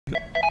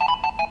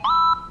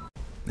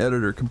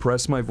Editor,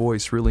 compress my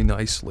voice really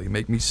nicely.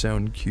 Make me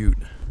sound cute.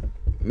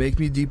 Make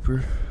me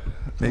deeper.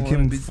 Make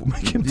him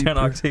 10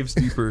 octaves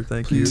deeper.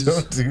 Thank you. Please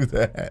don't do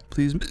that.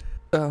 Please.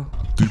 Oh.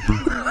 Deeper.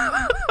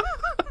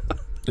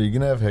 Are you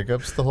gonna have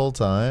hiccups the whole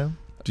time?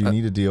 Do you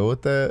need to deal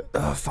with that?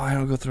 Fine,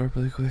 I'll go throw up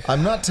really quick.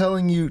 I'm not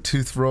telling you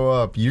to throw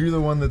up. You're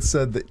the one that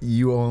said that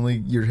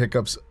your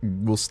hiccups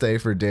will stay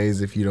for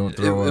days if you don't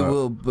throw up. It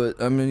will, but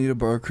I'm gonna need to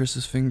borrow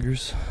Chris's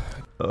fingers.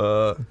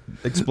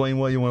 Explain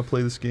why you want to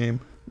play this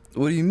game.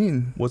 What do you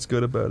mean? What's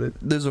good about it?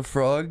 There's a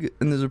frog,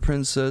 and there's a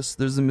princess,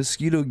 there's a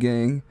mosquito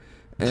gang,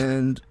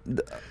 and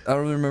I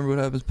don't really remember what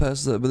happens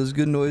past that, but there's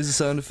good noise,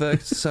 sound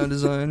effects, sound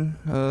design.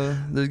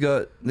 They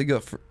got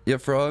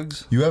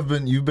frogs.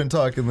 You've been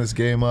talking this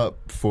game up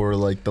for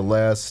like the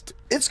last.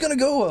 It's gonna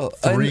go well.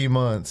 3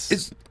 months.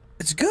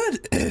 It's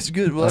good. It's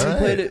good. Well, I haven't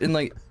played it in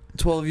like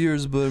 12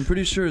 years, but I'm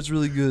pretty sure it's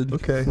really good.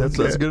 Okay, that's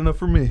good enough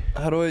for me.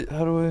 How do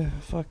I?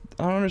 Fuck.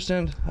 I don't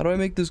understand. How do I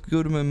make this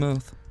go to my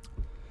mouth?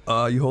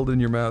 You hold it in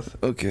your mouth.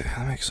 Okay,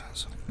 that makes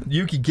sense.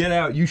 Yuki, get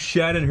out. You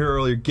shat in here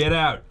earlier. Get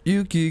out.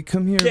 Yuki,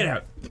 come here. Get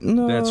out.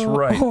 No. That's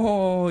right.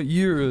 Oh,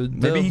 you're a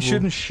devil. Maybe he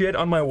shouldn't shit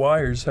on my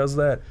wires. How's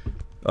that?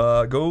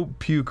 Go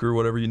puke or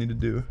whatever you need to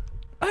do.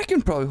 I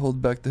can probably hold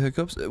back the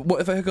hiccups.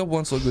 If I hiccup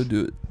once, I'll go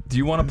do it. Do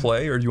you want to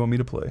play or do you want me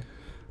to play?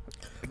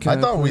 I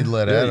thought we'd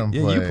let Adam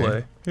play. Yeah, you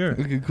play. Here.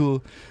 Okay,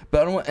 cool.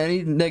 But I don't want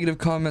any negative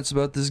comments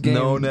about this game.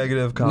 No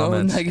negative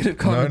comments. No negative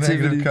No comments.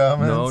 negative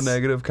comments. No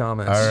negative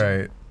comments. All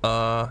right.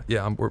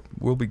 Yeah,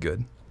 we'll be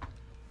good.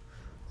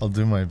 I'll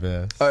do my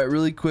best. All right,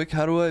 really quick.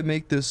 How do I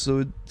make this so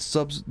it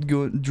stops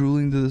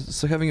drooling to?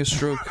 It's like having a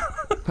stroke.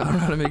 I don't know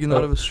how to make it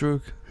not have a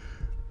stroke.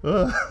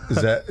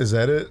 Is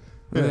that it?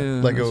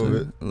 Yeah, Let go of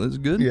it. That's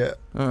good. Yeah.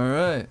 All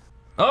right.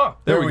 Oh,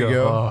 there we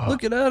go. Oh.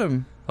 Look at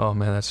Adam. Oh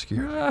man, that's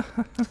scary.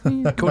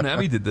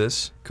 Konami did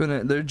this.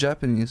 They're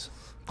Japanese.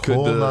 Could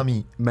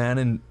Konami.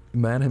 the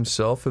man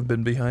himself have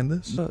been behind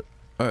this? All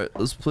right,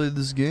 let's play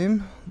this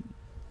game.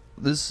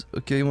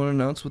 Okay, you want to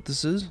announce what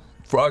this is?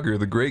 Frogger: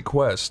 The Great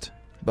Quest.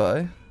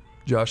 Bye.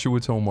 Joshua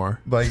Tomar.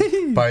 By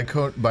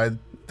the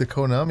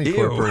Konami Ew.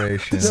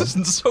 Corporation. This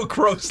is so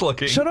gross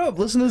looking. Shut up!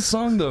 Listen to the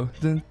song though.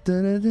 Dun,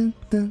 dun, dun,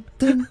 dun,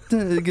 dun,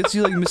 dun. It gets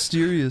you like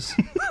mysterious.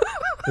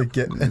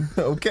 Okay,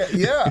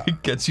 yeah.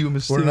 It gets you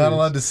mysterious. We're not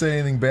allowed to say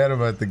anything bad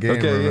about the game.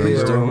 Okay, remember?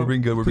 yeah, we're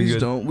being good. We're being Please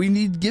good. don't. We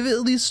need give it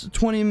at least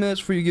 20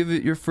 minutes before you give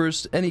it your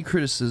first any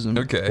criticism.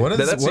 Okay. What are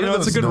that's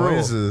those a good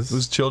noises? rule.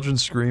 Those children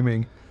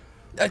screaming.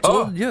 I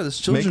told yeah, there's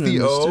children Make the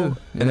in this O too.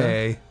 an Yeah.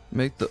 A.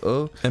 Make the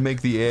O. And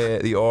make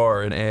the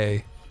R an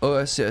A. Oh,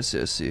 I see.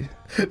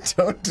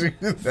 Don't do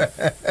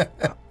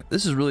that.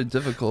 This is really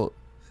difficult.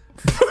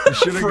 You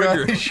should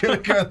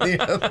have got the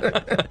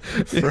other.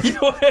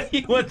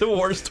 He went the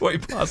worst way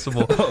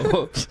possible.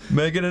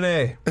 Make it an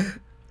A.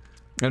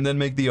 And then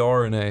make the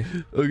R an A.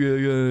 Okay,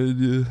 I got an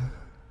idea.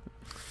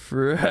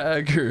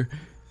 Fragger.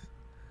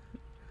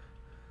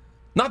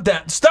 Not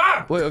that.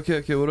 Stop! Wait,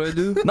 okay, what do I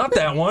do? Not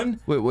that one.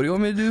 Wait, what do you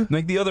want me to do?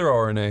 Make the other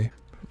R an A.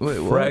 Wait,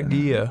 what?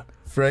 Fragia.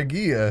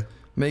 Fragia.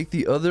 Make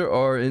the other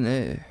R an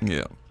A.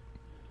 Yeah.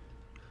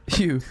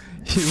 You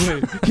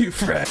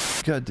frag.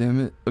 God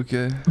damn it.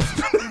 Okay.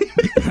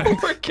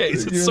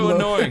 Lowercase. It's so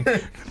annoying.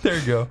 There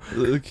you go.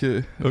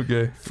 Okay.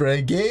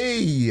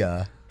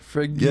 Fragia.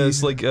 Frag. Yeah,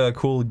 it's like a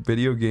cool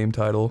video game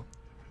title.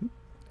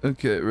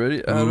 Okay,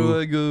 ready? How do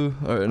I go?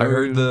 Alright, I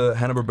heard the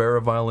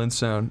Hanna-Barbera violin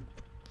sound.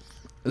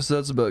 So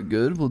that's about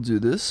good. We'll do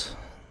this.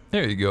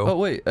 There you go. Oh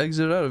wait,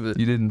 exit out of it.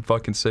 You didn't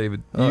fucking save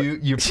it.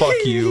 You fuck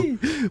you.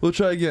 We'll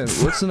try again.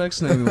 What's the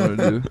next name we want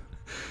to do?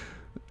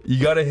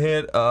 You gotta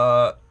hit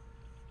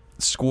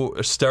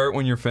start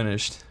when you're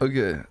finished.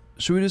 Okay.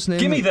 Should we just name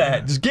Give me it?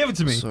 that. Just give it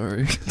to me.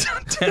 Sorry.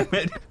 Damn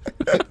it.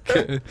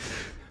 Okay.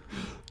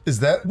 Is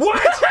that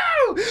What?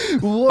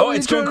 What Oh,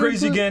 it's going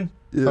crazy again.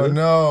 Yeah. Oh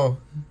no.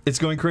 It's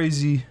going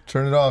crazy.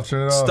 Turn it off,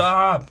 turn it off.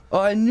 Stop. Oh,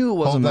 I knew it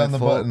wasn't Hold down my the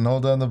fault. button,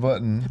 hold down the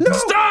button. No.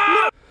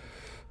 Stop!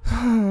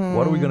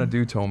 What are we gonna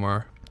do,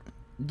 Tomar?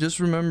 Just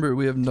remember,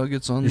 we have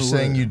nuggets on You're the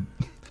saying way. you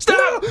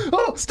Stop!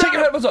 Oh, take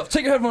your headphones off.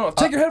 Take your headphone off.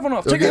 Take your headphone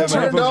off. Take your Okay,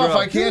 headphone turn off. it off,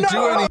 I can't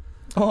do any.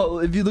 Oh,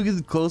 if you look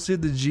at closely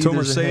at the G, Tomar,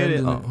 there's a say hand it.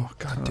 in Oh,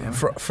 god damn.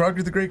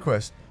 Frogger the Great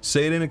Quest.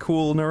 Say it in a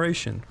cool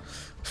narration.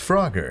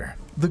 Frogger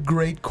the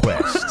Great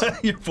Quest.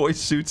 Your voice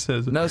suit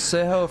says it. Now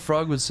say how a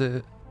frog would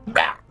say it.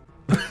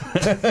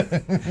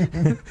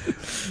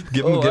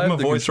 Give Oh, I him have a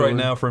the voice right controller.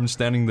 now for him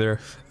standing there.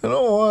 I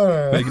don't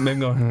want Make him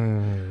go.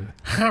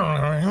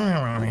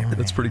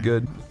 That's pretty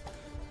good.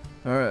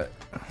 All right.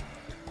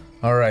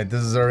 Alright,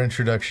 this is our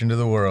introduction to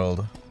the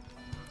world.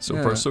 So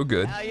Yeah. far, so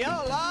good.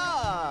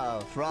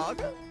 Yola,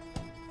 Frogger.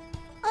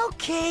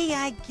 Okay,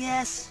 I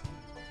guess.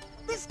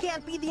 This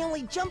can't be the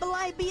only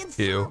jambalaya being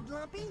Ew. sold,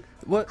 Lumpy.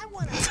 What? I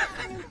want to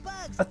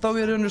bugs. I thought we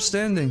had an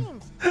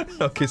understanding.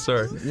 Okay,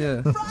 sorry.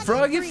 Yeah.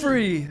 Froggy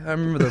free. I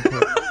remember that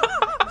part.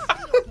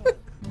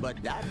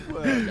 But that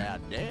world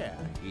out there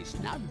is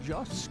not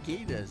just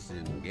skaters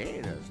and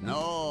gators.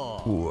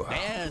 No, Ooh.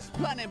 there's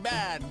plenty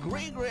bad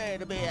greenery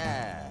to be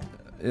had.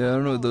 Yeah, I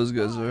don't know what those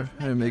guys are.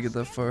 I didn't make it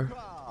that far.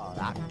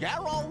 I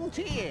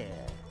guarantee it,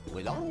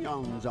 with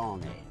onions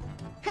on it.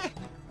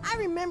 I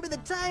remember the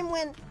time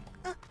when...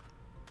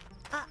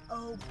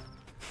 Uh-oh.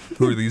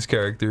 Who are these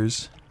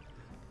characters?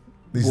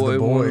 These are Boy the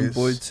boys. 1,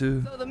 boy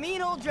 2. So the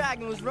mean old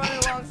dragon was running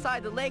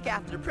alongside the lake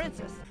after the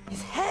princess.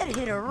 His head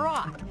hit a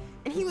rock,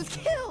 and he was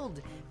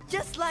killed.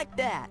 Just like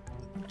that.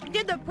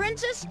 Did the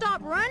princess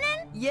stop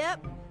running?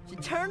 Yep. She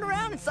turned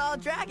around and saw a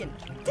dragon.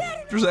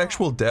 Dead in the There's rock.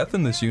 actual death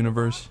in this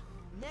universe.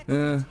 Next,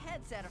 Yeah. his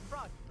head sat a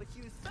frog, but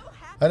she was so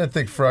happy. I didn't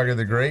think Frogger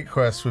the Great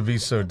quest would be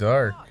so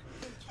dark.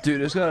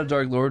 Dude, it's got a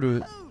dark lore to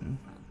it.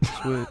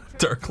 Sweet.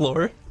 Dark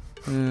lore.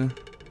 Yeah.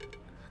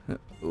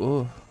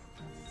 Oh.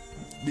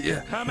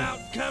 Yeah. Come out,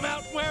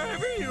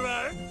 wherever you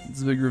are.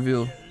 It's a big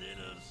reveal.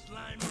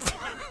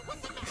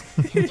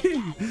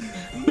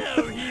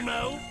 No,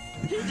 Hemo.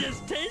 He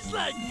just tastes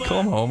like fun. Call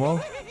him homo.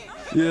 Call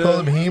Yeah.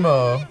 them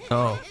hemo,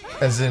 Oh.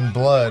 as in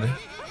blood,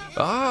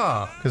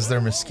 Ah. because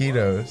they're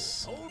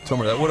mosquitoes.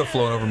 Tomer, that would have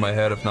flown over my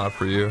head if not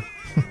for you.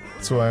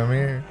 That's why I'm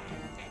here.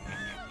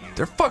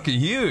 They're fucking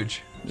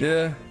huge.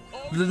 Yeah.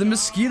 The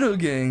mosquito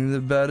gang, the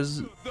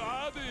baddest.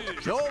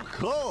 So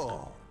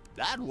cool.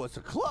 That was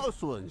a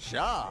close one,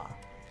 sure.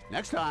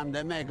 Next time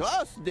they make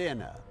us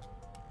dinner.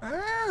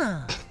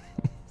 Ah,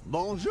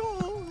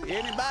 Bonjour.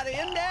 Anybody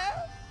in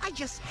there? I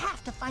just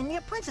have to find me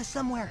a princess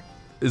somewhere.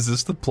 Is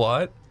this the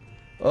plot?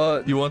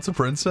 You want a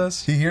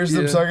princess? He hears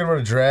them Yeah. talking about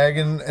a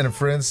dragon and a I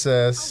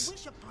princess,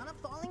 wish upon a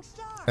falling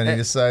star. and he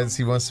decides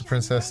he wants the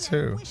princess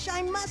too. Wish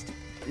I must find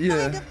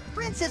Yeah. a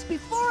princess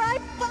before I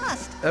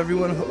bust.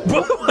 Everyone.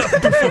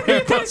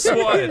 That's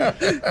what?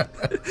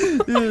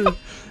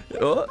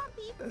 Oh.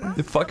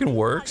 It fucking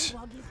works.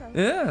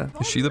 Yeah.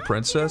 Is she the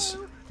princess?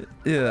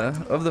 Yeah.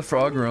 Of the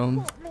frog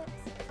realm.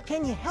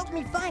 Can you help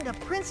me find a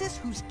princess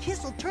whose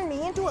kiss will turn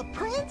me into a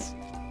prince?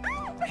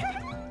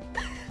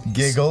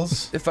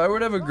 Giggles. If I were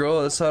to have a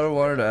girl, that's how I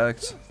want her to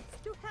act.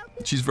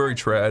 She's very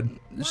trad.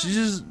 She's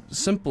just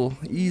simple,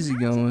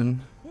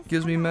 easygoing.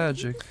 Gives me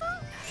magic.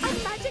 A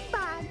magic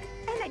bag.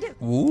 And I do.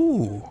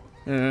 Ooh.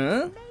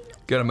 Yeah.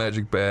 Got a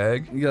magic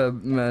bag. You got a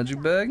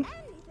magic bag?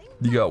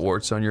 You got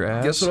warts on your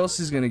ass. Guess what else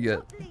he's gonna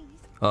get?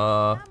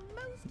 A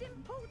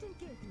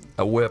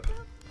whip.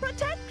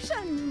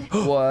 Protection.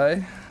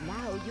 Why?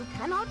 Now you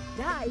cannot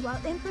die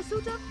while in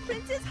pursuit of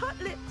Princess Hot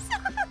Lips.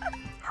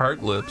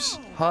 Heart lips.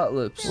 Hot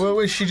lips.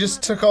 Wait, she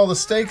just took all the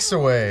stakes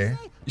away.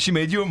 She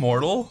made you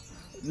immortal?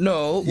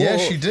 No. Yeah, well-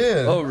 she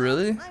did. Oh,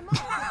 really?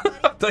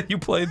 I thought you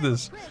played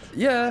this.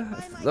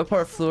 Yeah. That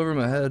part flew over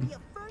my head.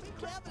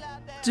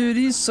 Dude,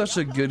 he's such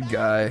a good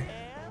guy.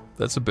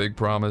 That's a big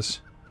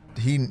promise.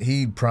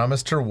 He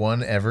promised her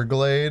one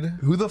Everglade.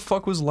 Who the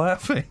fuck was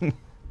laughing?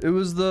 It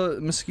was the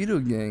mosquito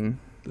gang.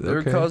 They were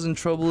Okay. causing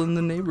trouble in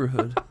the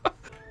neighborhood.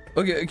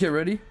 Okay,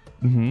 ready?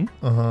 Mm-hmm.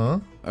 Uh-huh.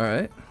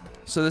 Alright.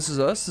 So this is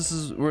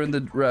us. We're in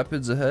the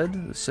rapids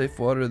ahead. Safe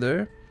water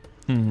there.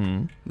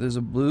 Mm-hmm. There's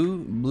a blue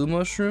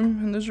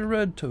mushroom, and there's a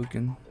red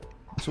token.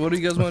 So what do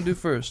you guys want to do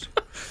first?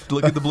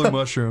 Look at the blue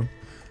mushroom.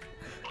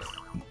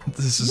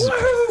 This is...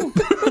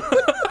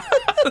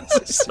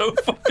 this is so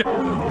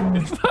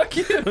fucking... Fuck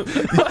you!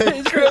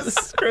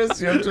 Chris,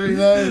 you have to be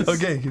nice.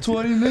 Okay.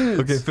 20 minutes.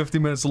 Okay, 50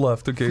 minutes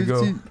left. Okay,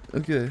 15 go.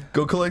 Okay.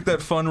 Go collect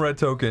that fun red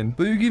token.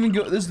 But you can even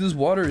go. There's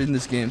water in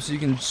this game, so you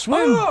can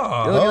swim.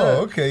 Ah! Yeah, look at Oh, that.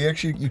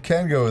 okay. You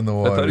can go in the I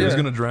water. thought he was Yeah.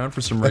 gonna drown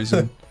for some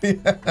reason.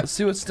 Let's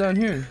see what's down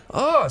here.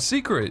 Ah,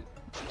 secret.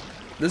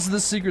 This is the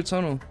secret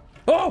tunnel.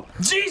 Oh,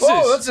 Jesus!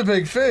 Oh, that's a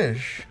big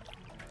fish.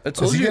 I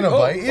told he you. gonna oh,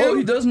 bite you? Oh,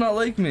 he does not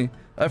like me.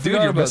 I Dude,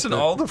 forgot you're about missing that.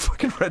 all the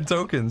fucking red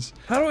tokens.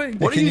 How do I?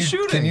 What are Can you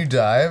shooting? Can you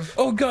dive?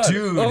 Oh god.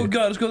 Dude. Oh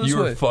god. Let's go this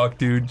You're way. fucked,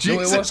 dude. No,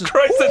 wait, watch Jesus this.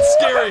 Christ, that's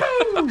scary.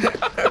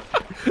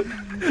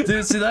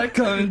 Didn't see that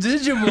coming,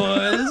 did you,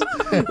 boys?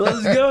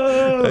 Let's I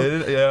go.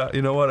 didn't, yeah,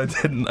 you know what? I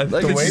didn't. I Like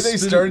The think way it's they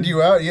spinning- started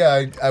you out,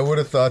 yeah, I would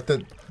have thought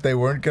that they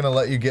weren't gonna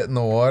let you get in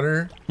the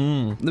water.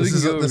 Then we This can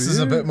is go this over is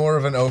a here. bit more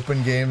of an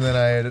open game than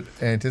I had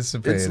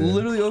anticipated. It's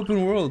literally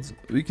open world.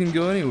 We can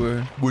go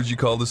anywhere. Would you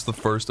call this the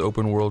first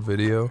open world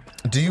video?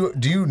 Do you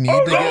need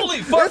Oh, to get? holy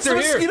fuck, It's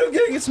they're here! mosquito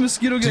gang. It's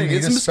mosquito Do you gang. need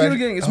It's a mosquito spec-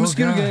 gang. It's Oh,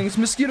 mosquito God. gang. It's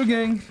mosquito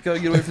gang. Gotta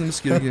get away from the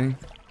mosquito gang.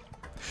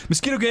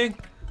 Mosquito gang!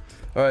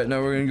 All right,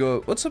 now we're gonna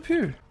go. What's up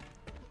here?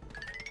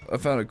 I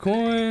found a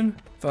coin.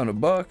 Found a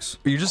box.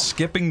 Are you just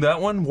skipping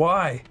that one?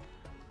 Why?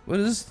 What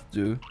does this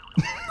do?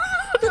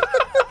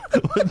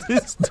 What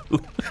this do?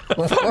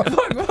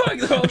 Fuck!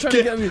 They're all trying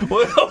to get me.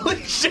 What?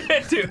 Holy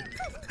shit, dude!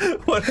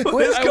 What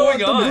Wait, is I going want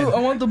the on? blue. I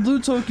want the blue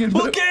token.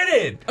 We'll But get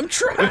it! I'm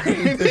trying.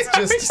 It's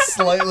just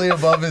slightly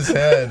above his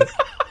head.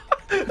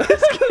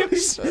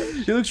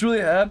 He looks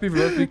really happy for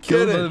not being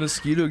killed Get by it. the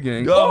mosquito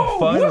gang. Oh,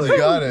 finally. You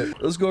got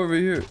it. Let's go over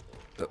here.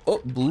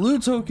 Oh, blue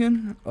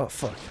token. Oh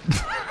fuck.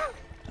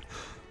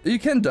 You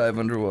can dive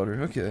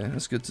underwater. Okay,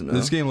 that's good to know.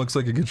 This game looks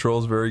like it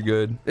controls very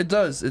good. It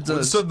does. It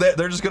does. So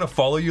they're just gonna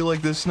follow you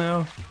like this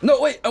now?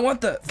 No, wait. I want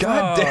that.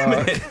 God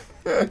damn it!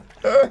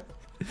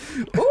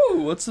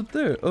 Oh, what's up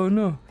there? Oh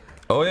no.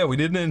 Oh yeah, we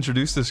didn't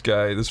introduce this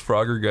guy, this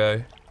Frogger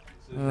guy.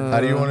 How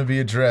do you want to be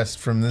addressed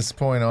from this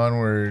point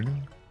onward,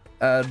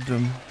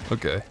 Adam?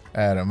 Okay.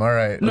 Adam? All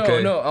right. No,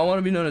 Okay. no. I want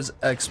to be known as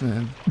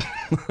X-Man.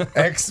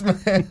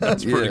 X-Men.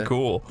 That's pretty Yeah.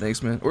 cool.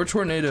 Thanks, man. Or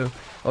tornado.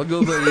 I'll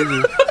go by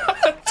either.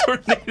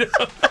 Tornado.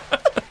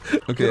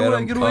 Okay, Get away,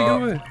 Adam, get away, get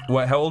away.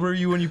 What, how old were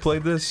you when you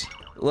played this?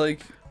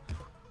 Like,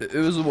 it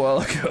was a while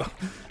ago,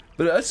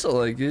 but I still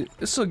like it.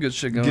 It's still good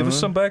shit going on. Give us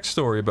some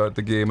backstory about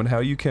the game and how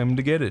you came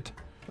to get it.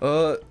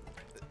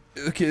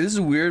 Okay, this is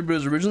weird, but it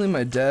was originally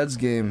my dad's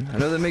game. I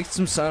know that makes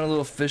him sound a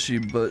little fishy,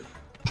 but,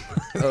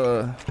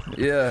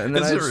 yeah. And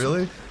then Is it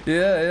really?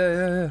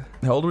 Yeah.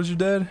 How old was your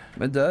dad?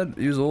 My dad,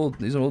 he was old.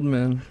 He's an old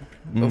man.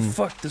 Oh,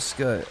 fuck this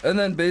guy. And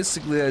then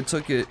basically I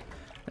took it,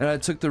 and I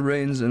took the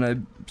reins, and I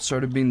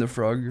started being the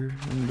Frogger,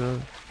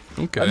 and,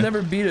 Okay. I've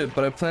never beat it,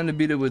 but I plan to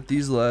beat it with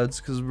these lads,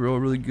 because we're all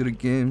really good at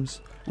games.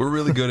 We're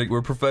really good at.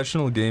 We're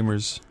professional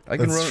gamers. I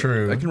can That's run,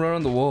 true. I can run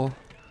on the wall.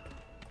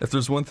 If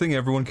there's one thing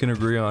everyone can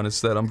agree on, it's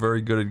that I'm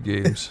very good at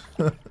games.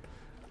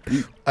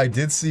 I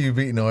did see you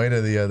beat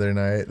Noida the other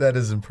night. That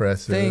is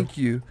impressive. Thank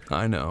you.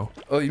 I know.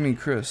 Oh, you mean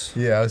Chris?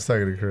 Yeah, I was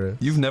talking to Chris.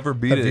 You've never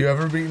beat it. Have you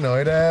ever beat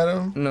Noida,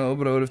 Adam? No,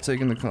 but I would have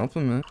taken the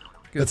compliment.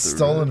 Get That's the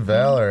stolen red.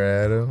 valor,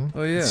 Adam.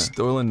 Oh yeah.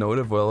 Stolen note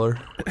of Weller.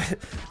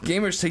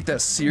 Gamers take that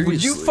seriously.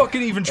 Would you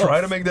fucking even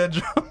try to make that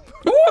jump?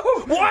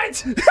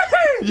 What?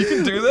 You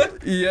can do that?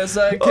 Yes,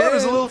 I can. Oh,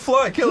 there's a little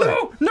fly. Kill it.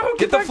 No,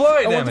 Get the back. fly,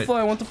 I damn want the it. fly.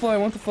 I want the fly. I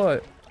want the fly.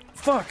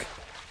 Fuck.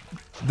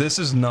 This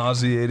is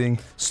nauseating.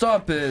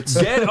 Stop it.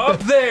 Get up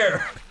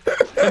there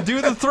and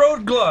do the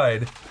throat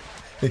glide.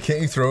 Hey,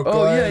 can't you throw Oh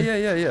glide?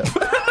 yeah.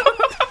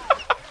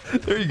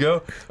 There you go.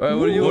 All right,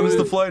 what do you? What want does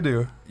to the fly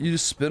do? You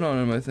just spit on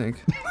him, I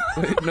think.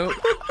 Wait, no.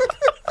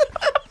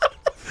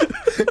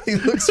 He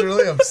looks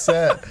really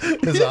upset.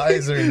 His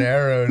eyes are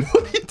narrowed.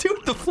 What do you do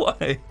with the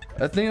fly?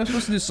 I think I'm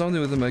supposed to do something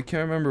with him. I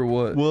can't remember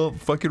what. Well,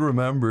 fucking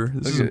remember.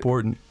 This is Okay.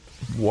 important.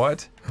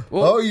 What?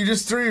 Oh, you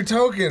just threw your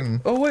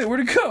token Oh wait,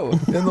 where'd it go?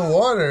 in the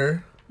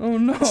water. Oh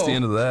no. That's the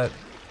end of that.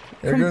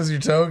 There goes your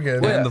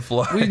token. And the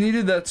fly. We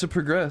needed that to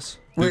progress.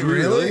 Wait, Did we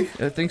really?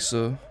 I think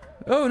so.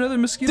 Oh, another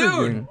mosquito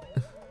Dude! game.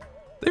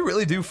 They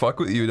really do fuck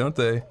with you, don't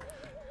they?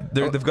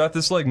 They've got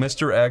this like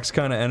Mr. X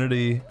kind of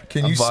entity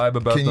Can you vibe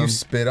about Can them. you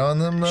spit on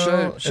them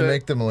though Should I- and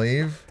make them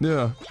leave?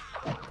 Yeah.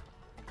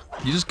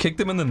 You just kick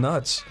them in the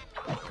nuts.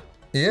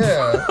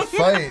 Yeah,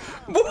 fight.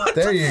 What?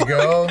 There you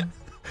go.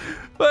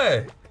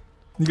 Hey,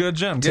 you got a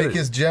gem. Get Take it.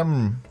 his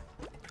gem.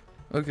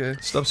 Okay.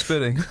 Stop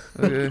spitting.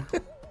 Okay.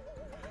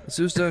 Let's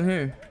see what's down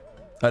here.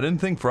 I didn't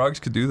think frogs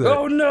could do that.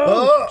 Oh no!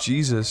 Oh,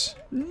 Jesus.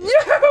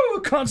 No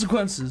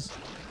consequences.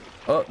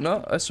 Oh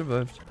no, I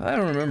survived. I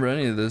don't remember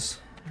any of this.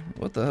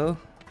 What the hell?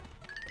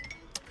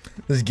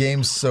 this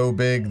game's so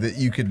big that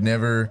you could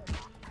never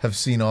have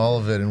seen all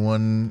of it in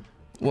one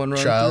One run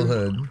through?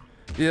 childhood.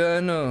 Yeah, I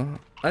know.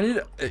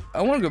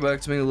 I want to go back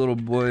to being a little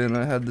boy, and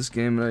I had this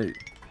game, and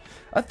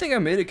I think I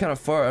made it kind of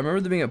far. I remember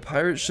there being a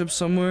pirate ship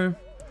somewhere.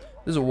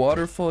 There's a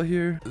waterfall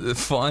here.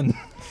 Fun.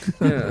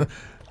 Yeah,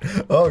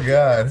 Oh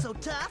god. So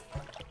tough.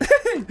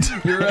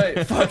 you're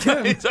right. Fuck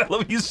him. I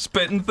love you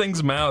spitting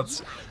things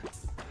mouths.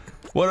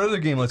 What other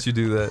game lets you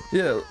do that?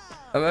 Yeah,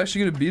 I'm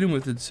actually gonna beat him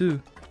with it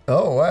too.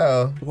 Oh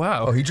wow.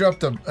 Wow. Oh, he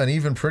dropped an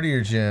even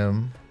prettier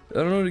gem. I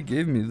don't know what it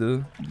gave me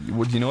though.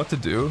 Would you know what to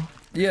do?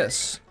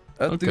 Yes,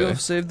 I have to go Okay.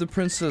 save the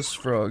princess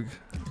frog.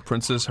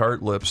 Princess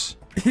Heart Lips.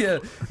 Yeah,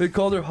 they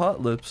called her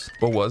Hot Lips.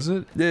 What was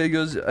it? Yeah, he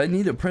goes, I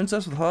need a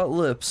princess with hot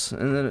lips.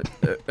 And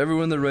then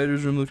everyone in the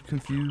writer's room looked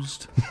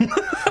confused.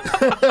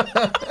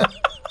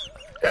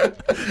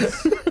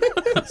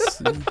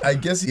 I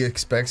guess he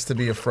expects to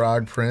be a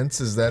frog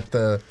prince. Is that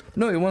the?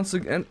 No, he wants a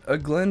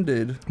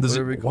Glendade. Does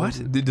whatever he calls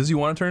what? Does he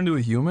want to turn into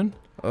a human?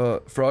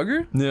 it.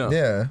 Frogger? Yeah.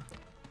 Yeah.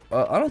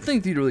 I don't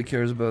think he really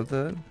cares about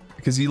that.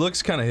 Because he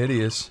looks kind of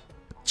hideous.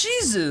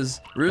 Jesus!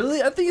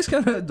 Really? I think he's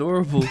kind of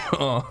adorable.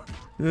 Oh,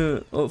 Yeah.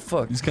 Oh,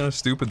 fuck. he's kind of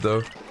stupid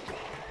though.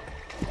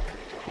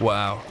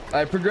 Wow.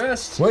 I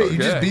progressed. Wait, you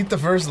just Okay. beat the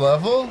first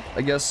level?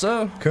 I guess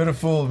so. Could have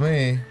fooled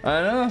me.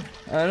 I know.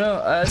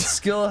 I had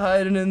skill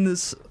hiding in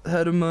this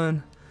head of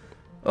mine.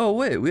 Oh,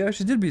 wait. We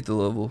actually did beat the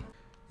level.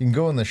 You can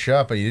go in the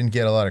shop, but you didn't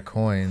get a lot of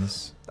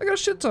coins. I got a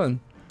shit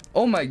ton.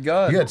 Oh my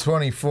god. You got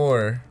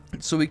 24.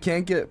 So we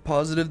can't get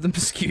Positive the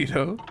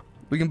Mosquito.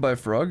 We can buy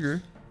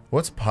Frogger.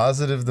 What's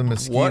positive the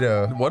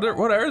mosquito? What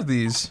are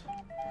these?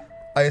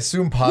 I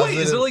assume positive.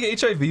 Wait, is it like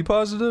HIV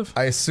positive?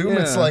 I assume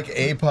it's Yeah. like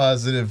A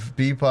positive,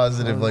 B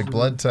positive, like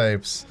blood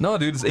types. No,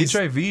 dude, it's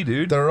HIV,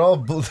 dude. They're all.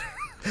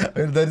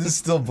 That is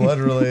still blood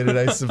related,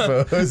 I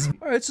suppose.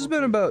 Alright, so it's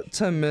been about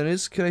 10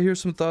 minutes. Can I hear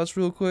some thoughts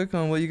real quick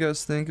on what you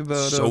guys think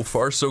about So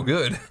far, so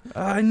good.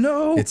 I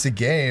know! It's a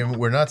game.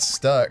 We're not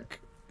stuck.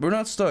 We're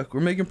not stuck. We're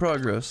making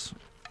progress.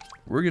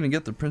 We're gonna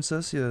get the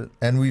princess yet.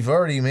 And we've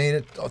already made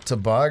it to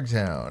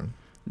Bogtown.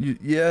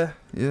 Yeah.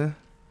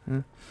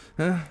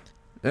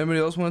 Anybody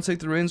else want to take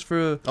the reins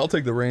for I'll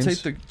take the reins.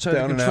 try the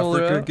Down in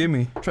controller Africa, out?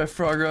 gimme. Try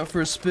Frogger out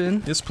for a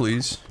spin? Yes,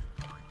 please.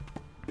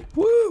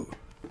 Woo!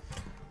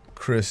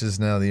 Chris is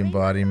now the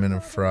embodiment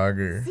of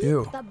Frogger.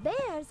 Ew. The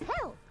bear's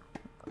health.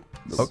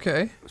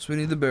 Okay. So we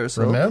need the bear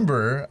cell.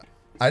 Remember,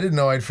 I didn't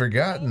know I'd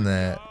forgotten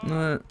that.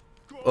 Alright.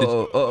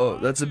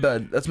 That's a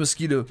bad. That's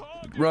mosquito.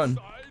 Run.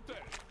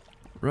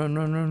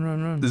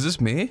 Run. Is this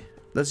me?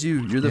 That's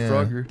you. You're the Yeah.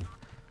 Frogger.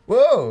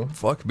 Whoa!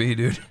 Fuck me,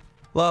 dude.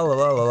 La la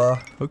la la la.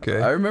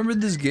 Okay. I remember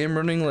this game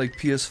running like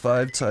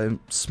PS5 type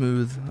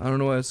smooth. I don't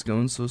know why it's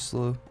going so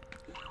slow.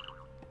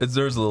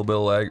 There's a little bit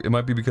of lag. It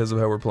might be because of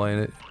how we're playing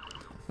it.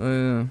 Oh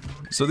yeah.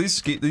 So these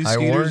skeeters. I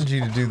warned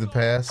you to do the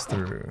pass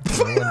through.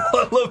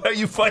 I love how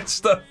you fight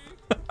stuff.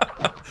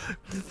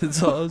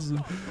 It's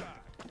awesome.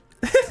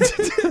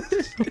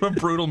 What a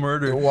brutal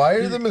murder. Why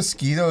are the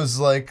mosquitoes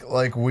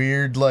like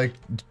weird? Like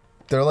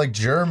they're like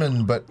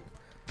German, but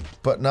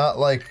not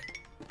like.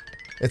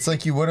 It's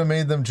like you would have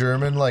made them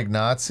German like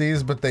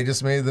Nazis, but they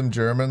just made them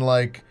German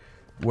like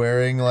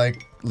wearing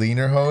like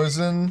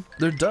Lederhosen.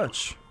 They're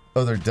Dutch.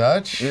 Oh, they're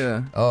Dutch?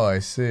 Yeah. Oh, I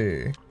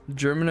see.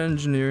 German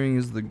engineering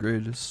is the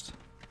greatest.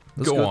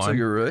 Let's Go go on. to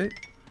your right.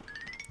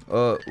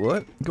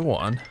 What? Go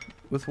on.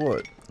 With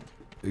what?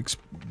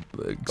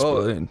 Explain.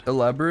 Oh,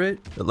 elaborate?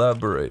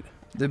 Elaborate.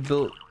 They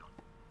built...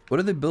 What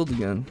did they build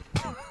again?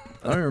 I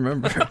don't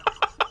remember.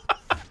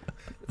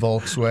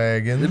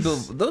 Volkswagens. They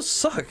built... Those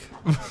suck.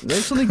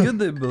 There's something good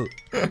they built.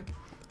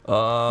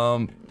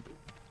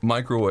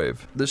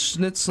 Microwave. The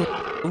Schnitzel...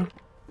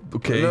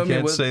 Okay, No, I you mean,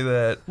 can't what- say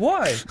that.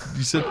 Why?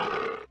 You said...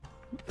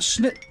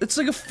 It's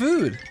like a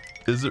food.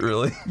 Is it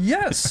really?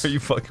 Yes. Are you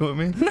fucking with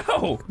me?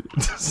 No.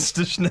 It's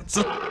the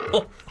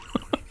schnitzel.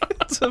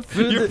 It's a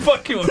food. You're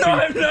fucking with No, me.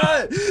 I'm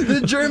not.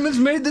 The Germans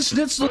made the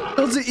Schnitzel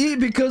to eat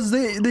because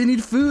they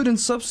need food and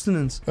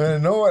sustenance. I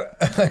know what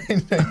I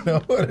know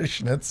what a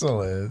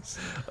schnitzel is.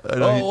 I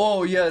know you-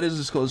 Oh, yeah, it is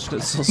just called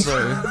Schnitzel.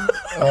 Sorry.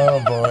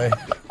 Oh boy.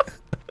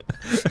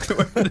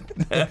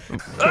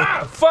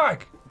 Ah,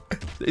 fuck!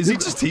 Is he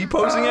just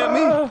T-posing at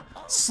me?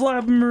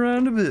 Slap him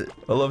around a bit.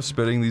 I love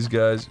spitting these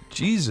guys.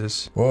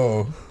 Jesus.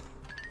 Whoa.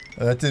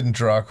 That didn't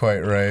draw quite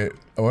right.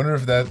 I wonder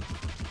if that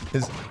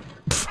is.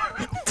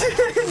 What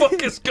the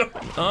fuck is going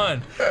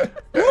on?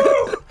 Woo!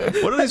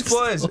 What are these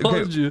flies?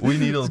 Told you. We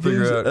need to This figure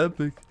game's out.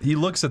 epic. He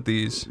looks at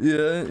these.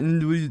 Yeah,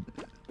 and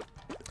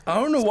I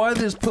don't know why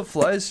they just put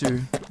flies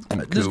here.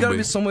 There's gotta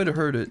be Gooby. some way to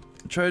hurt it.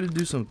 Try to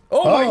do something.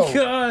 Oh, Oh. my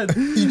god!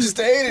 You just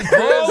ate it,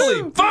 Chris.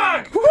 Holy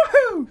fuck!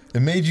 Woohoo! It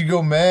made you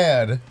go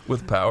mad.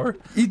 With power?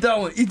 Eat that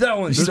one, eat that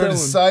one, You eat that started one.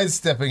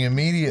 sidestepping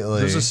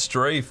immediately. There's a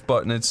strafe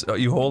button. It's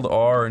you hold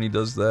R and he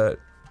does that.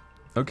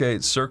 Okay,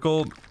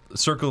 circle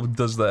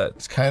does that.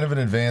 It's kind of an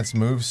advanced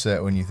move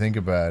set when you think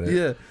about it.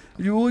 Yeah.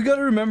 We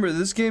gotta remember,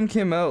 this game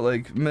came out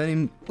like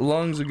many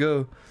longs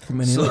ago.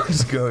 Many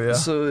years ago, yeah.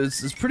 So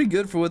it's pretty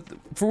good for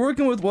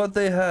working with what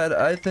they had.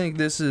 I think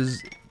this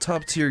is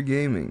top tier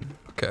gaming.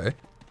 Okay.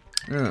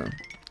 Yeah.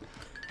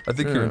 I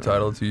think you're Yeah.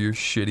 entitled to your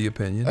shitty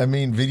opinion. I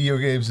mean, video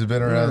games have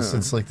been around Yeah.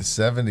 since like the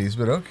 70s,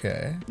 but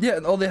okay. Yeah,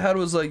 and all they had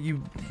was like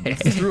you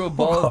threw a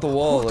ball at the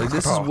wall. Like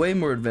this is way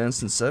more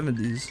advanced than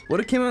 70s.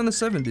 What came out in the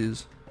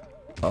 70s?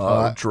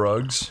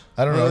 Drugs.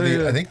 I don't know. Oh,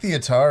 yeah. I think the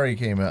Atari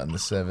came out in the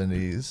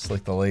 70s,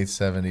 like the late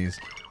 70s.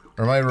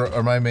 Or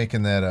am I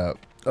making that up?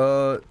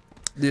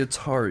 The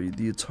Atari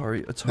The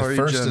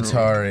first General.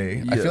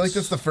 Atari. I feel like Yes.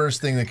 that's the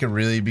first thing that could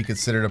really be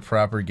considered a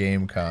proper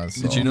game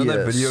console. Did you know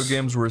that Yes. video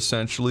games were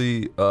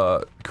essentially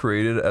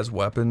created as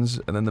weapons,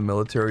 and then the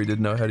military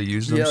didn't know how to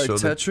use them? Yeah, like so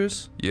that-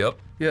 Tetris. Yep.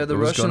 Yeah, the it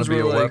was Russians gonna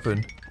be were a like,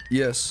 weapon.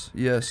 yes.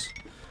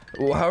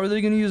 Well, how are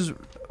they gonna use?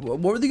 What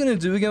were they gonna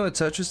do again with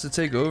Tetris to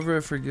take over? I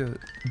forget.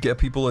 Get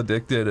people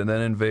addicted and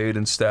then invade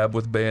and stab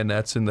with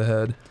bayonets in the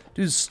head.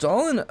 Dude,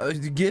 Stalin,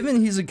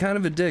 given he's a kind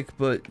of a dick,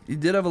 but he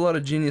did have a lot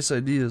of genius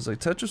ideas. Like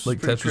Tetris was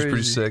Like pretty Tetris was pretty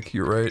crazy. sick.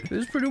 You're right. It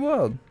was pretty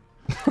wild.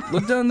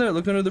 Look down there.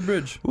 Look under the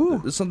bridge. Ooh.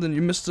 There's something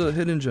you missed, a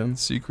hidden gem.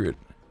 Secret.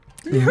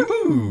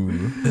 Ooh.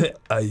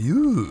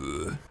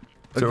 Ayoo.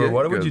 So Okay,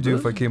 what would go you do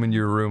if this. I came into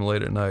your room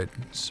late at night?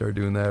 Start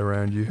doing that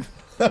around you.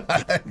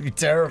 I'd be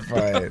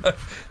terrified.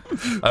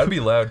 I'd be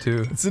loud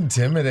too. It's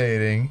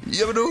intimidating.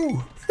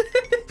 Yabadoo!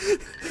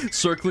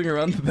 Circling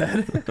around the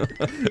bed.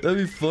 That'd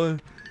be fun.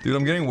 Dude,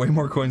 I'm getting way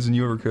more coins than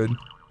you ever could.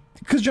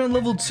 Cause you're on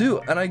level 2,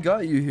 and I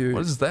got you here.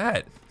 What is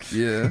that?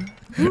 Yeah.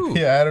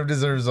 Yeah, Adam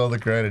deserves all the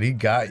credit. He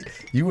got you.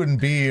 You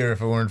wouldn't be here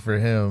if it weren't for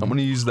him. I'm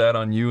gonna use that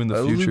on you in the I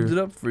lubed it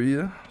future. up for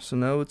you, so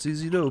now it's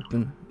easy to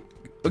open.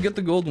 I'll get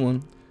the gold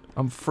one.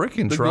 I'm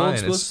freaking The trying. gold's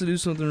supposed to do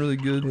something really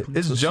good.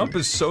 His jump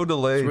is so It's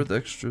delayed. worth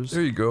extras.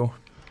 There you go.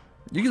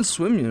 You can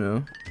swim, you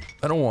know.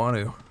 I don't want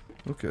to.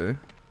 Okay.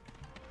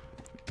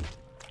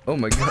 Oh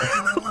my god.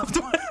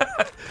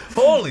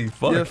 Holy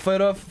fuck. Yeah,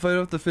 fight off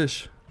the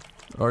fish.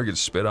 Or I could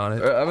spit on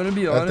it. Alright, I'm gonna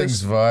be That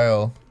thing's honest.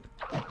 vile.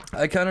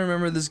 I kind of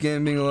remember this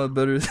game being a lot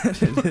better than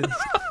it is.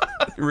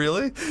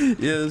 Really?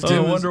 Yeah, this Oh, game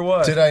I was- wonder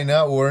why. Did I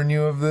not warn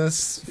you of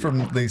this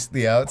from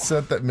the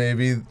outset that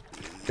maybe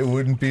it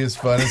wouldn't be as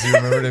fun as you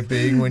remembered it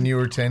being when you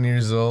were 10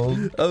 years old?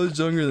 I was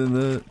younger than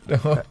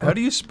that. How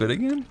do you spit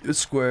again? It's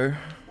square.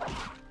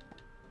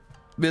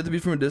 We have to be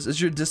from a distance.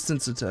 It's your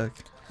distance attack.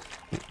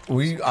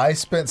 I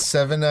spent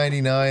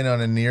 $7.99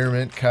 on a near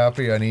mint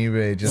copy on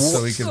eBay just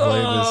so we could play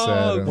this,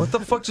 Adam. What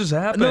the fuck just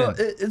happened? No,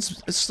 it's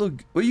still.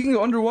 Well, you can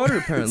go underwater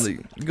apparently.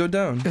 Go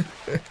down.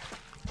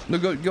 No,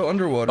 go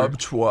underwater. I'm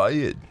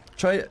trying.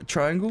 Try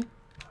triangle.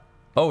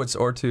 Oh, it's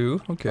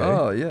R2? Okay.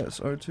 Oh yes,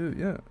 R2.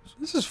 Yeah.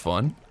 This is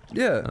fun.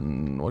 Yeah.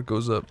 And what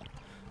goes up?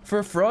 For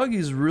a frog,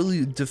 he's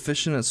really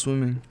deficient at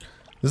swimming.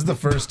 This is the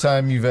first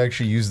time you've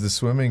actually used the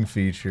swimming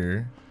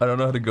feature. I don't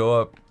know how to go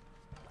up.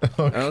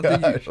 Oh, I don't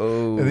gosh. think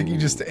you. I think you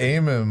just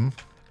aim him.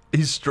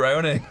 He's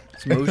drowning.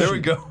 There we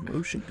go.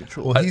 Motion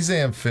control. Well, he's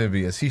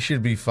amphibious. He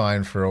should be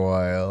fine for a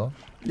while.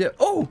 Yeah.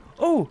 Oh.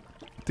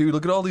 Dude,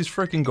 look at all these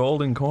freaking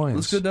golden coins.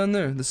 Let's go down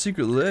there. The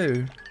secret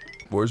lair.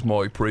 Where's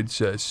my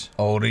princess?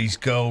 All these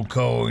gold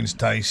coins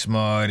taste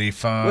mighty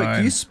fine. Wait,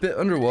 can you spit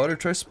underwater?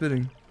 Try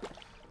spitting.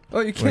 Oh,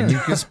 you can. When you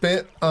can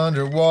spit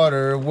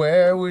underwater,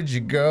 where would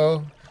you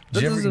go?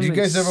 Did you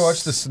guys ever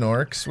watch the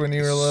Snorks when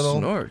you were little?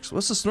 Snorks?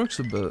 What's the Snorks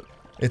about?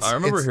 I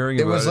remember hearing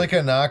about it. It was like a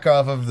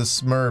knockoff of the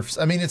Smurfs.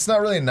 I mean, it's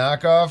not really a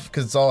knockoff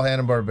because it's all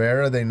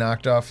Hanna-Barbera. They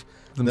knocked off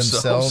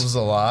themselves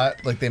a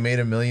lot. Like they made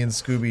a million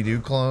Scooby-Doo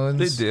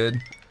clones. They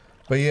did.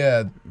 But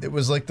yeah, it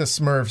was like the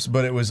Smurfs,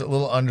 but it was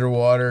little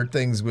underwater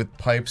things with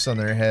pipes on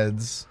their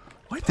heads.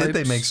 Why did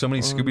they make so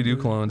many Scooby-Doo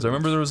clones? I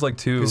remember there was like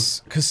 2.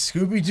 Because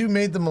Scooby-Doo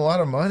made them a lot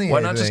of money, Why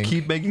not just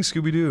keep making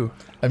Scooby-Doo?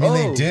 I mean,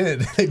 they did.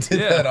 They did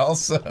that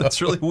also.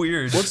 That's really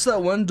weird. What's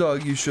that one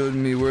dog you showed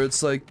me where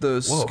it's like the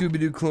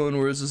Scooby-Doo clone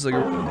where it's just like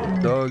a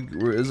dog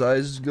where his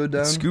eyes go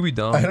down?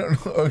 Scooby-Dum. I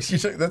don't know. Oh,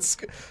 that's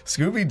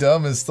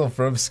Scooby-Dum is still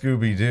from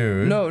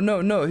Scooby-Doo.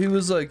 No. He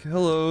was like,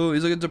 hello.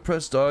 He's like a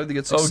depressed dog that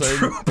gets excited.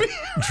 Droopy?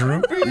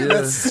 Droopy? Yeah.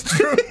 That's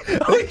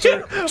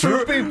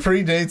Droopy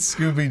predates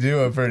Scooby-Doo,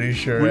 I'm pretty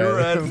sure. We were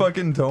at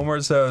fucking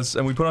Tomar's house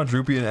and we put on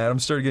Droopy and Adam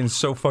started getting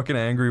so fucking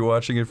angry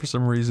watching it for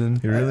some reason.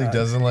 He really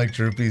doesn't like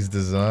Droopy's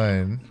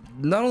design.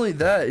 Not only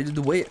that,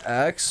 the way it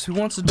acts, who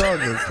wants a dog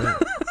like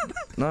that?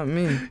 Not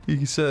me.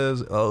 He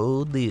says,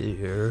 oh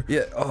dear.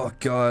 Yeah, oh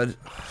god.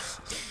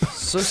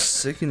 So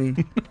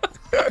sickening.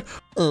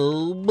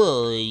 Oh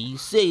boy,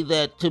 say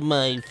that to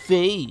my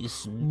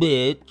face,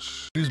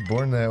 bitch. He was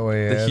born that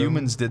way, The Adam.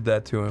 humans did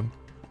that to him.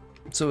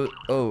 So,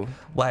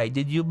 Why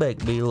did you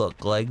make me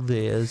look like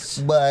this?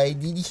 Why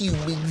did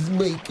humans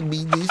make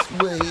me this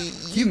way?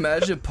 Can you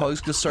imagine if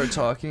pugs could start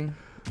talking?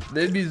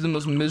 They'd be the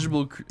most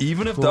miserable.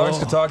 Even if dogs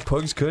could talk,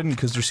 pugs couldn't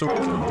because they're so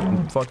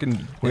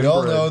fucking. We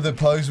all inbred. know that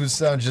pugs would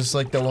sound just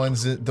like the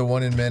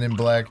one in Men in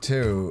Black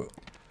 2.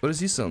 What does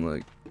he sound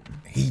like?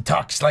 He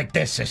talks like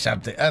this or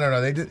something. I don't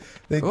know.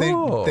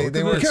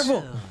 They were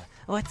careful.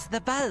 What's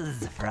the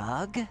buzz,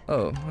 Frog?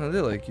 Oh,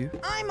 they like you.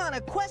 I'm on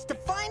a quest to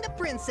find a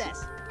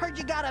princess. Heard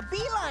you got a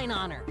beeline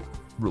on her.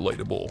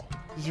 Relatable.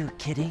 You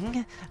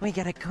kidding? We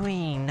got a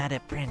queen, not a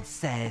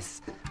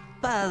princess.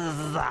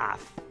 Buzz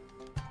off.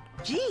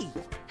 Gee,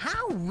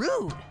 how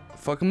rude.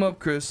 Fuck them up,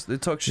 Chris. They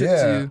talk shit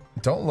yeah, to you.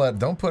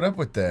 don't put up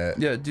with that.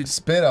 Yeah, dude.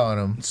 Spit on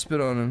them. Spit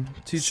on him.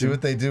 Teach See him.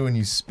 what they do when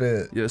you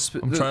spit. Yeah,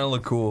 spit. I'm trying to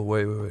look cool.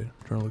 Wait. I'm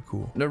trying to look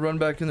cool. Now run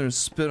back in there and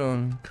spit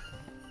on him.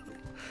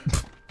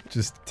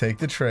 Just take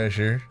the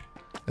treasure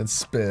and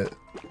spit.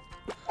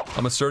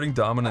 I'm asserting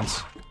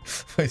dominance.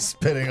 By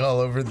spitting all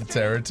over the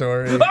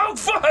territory. Oh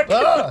fuck!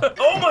 Ah!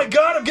 Oh my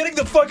god! I'm getting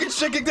the fucking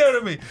shit kicked out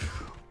of me.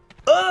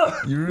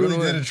 You really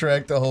did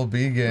attract the whole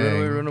bee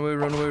gang. Run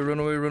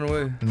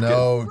away.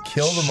 No,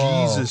 kill them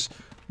all. Jesus.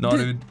 No,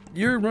 dude.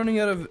 You're running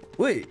out of.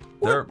 Wait.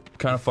 They're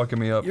kind of fucking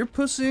me up. You're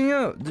pussying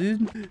out,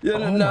 dude. Yeah,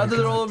 now that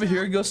they're all over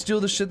here, go steal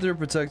the shit they're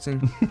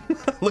protecting.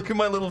 Look at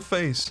my little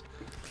face.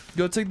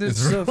 Go take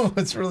this stuff.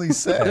 It's really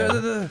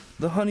sad.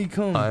 The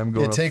honeycomb. I am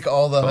going. Yeah, take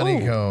all the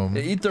honeycomb.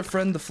 Yeah, eat their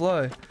friend the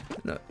fly.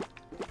 No.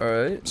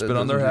 Alright. Spit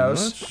on their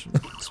house.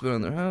 Spit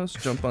on their house.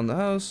 Jump on the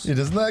house. Yeah,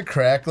 doesn't that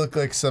crack look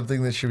like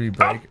something that should be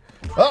break?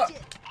 Oh!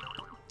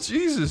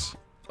 Jesus.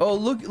 Oh,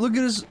 look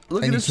at his.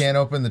 And you can't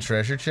open the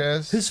treasure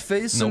chest? His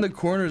face in the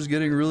corner is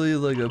getting really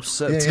like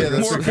upset. Yeah,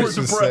 that's more what Chris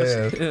was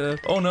depressed. saying. Yeah.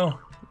 Oh no.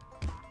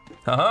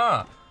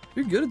 Haha.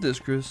 You're good at this,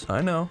 Chris.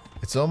 I know.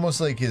 It's almost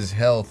like his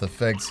health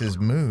affects his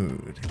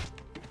mood.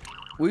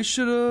 We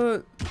should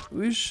I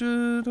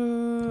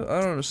don't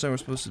understand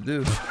what we're supposed to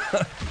do.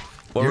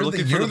 Well,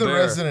 You're the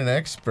resident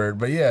expert,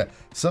 but yeah,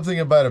 something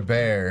about a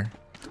bear.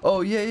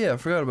 Oh yeah, I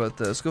forgot about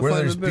that. Let's go Where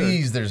find there's the bear.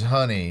 bees, there's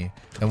honey,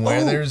 and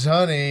where there's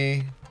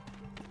honey.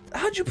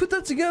 How'd you put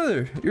that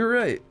together? You're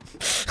right.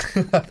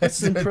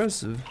 That's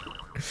impressive.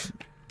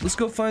 Let's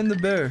go find the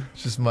bear.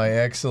 Just my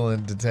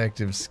excellent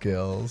detective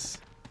skills.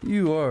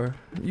 You are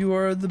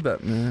the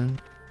Batman.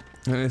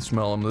 I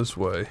smell them this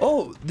way.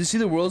 Oh, do you see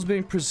the world's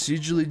being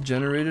procedurally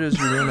generated as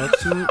you run up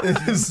to it?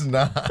 It is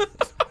not.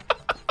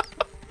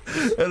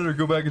 Editor,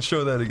 go back and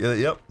show that again.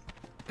 Yep.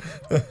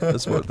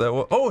 That's what that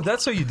was. Oh,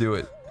 that's how you do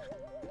it.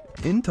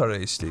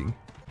 Interesting.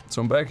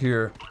 So I'm back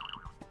here.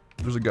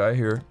 There's a guy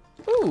here.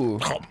 Ooh.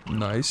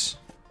 Nice.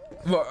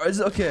 Well,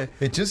 okay.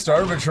 It's just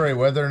arbitrary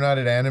whether or not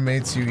it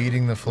animates you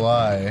eating the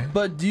fly.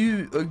 But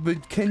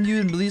but can you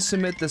at least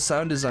admit the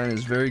sound design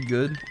is very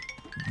good?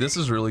 This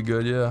is really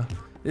good, yeah.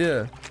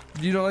 Yeah.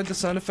 You don't like the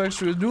sound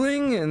effects we're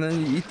doing, and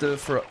then you eat the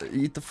fly.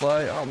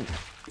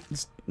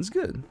 It's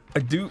good. I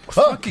do.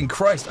 Fucking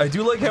Christ! I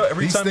do like how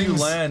every These time you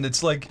things- land,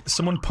 it's like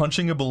someone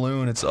punching a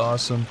balloon. It's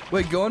awesome.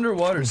 Wait, go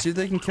underwater. See if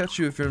they can catch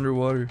you if you're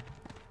underwater.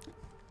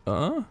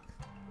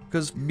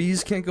 Because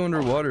bees can't go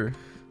underwater.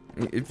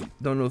 If you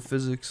don't know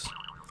physics.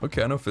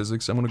 Okay, I know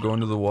physics. I'm gonna go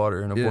into the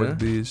water and avoid the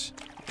bees.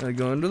 I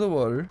go under the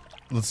water.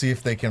 Let's see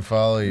if they can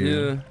follow you.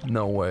 Yeah.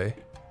 No way.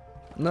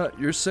 No,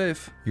 you're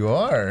safe. You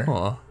are.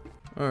 Huh.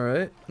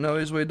 Alright, now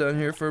he's way down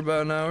here for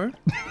about an hour.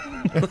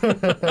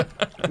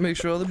 Make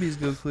sure all the bees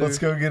go clear. Let's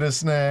go get a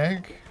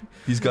snack.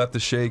 He's got the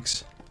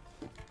shakes.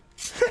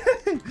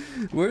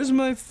 Where's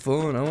my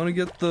phone? I want to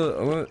get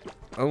the.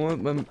 I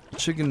want my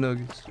chicken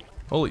nuggets.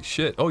 Holy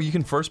shit. Oh, you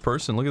can first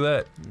person. Look at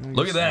that.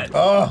 Look at that.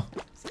 Oh,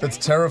 that's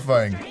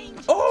terrifying.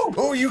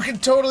 Oh, you can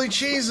totally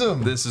cheese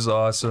them. This is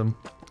awesome.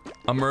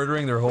 I'm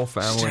murdering their whole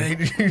family.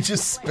 You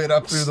just spit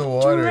up through the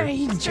water.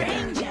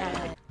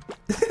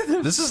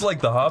 This is like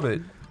The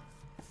Hobbit.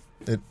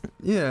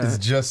 Yeah. It's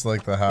just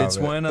like the Hobbit. It's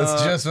when,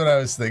 that's just what I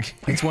was thinking.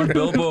 It's when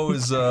Bilbo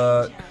is,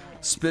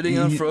 spitting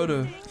on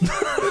Frodo.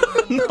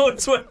 No,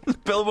 it's when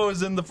Bilbo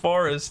is in the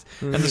forest,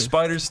 and the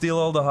spiders steal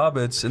all the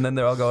hobbits, and then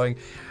they're all going,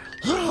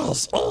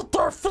 yes, eat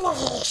their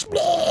flesh,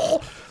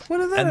 What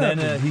did that and happen?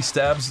 then he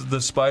stabs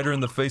the spider in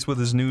the face with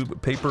his new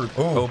paper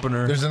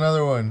opener. There's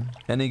another one.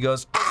 And he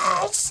goes,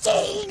 ah, it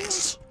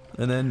stings!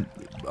 And then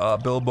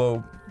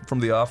Bilbo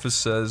from The Office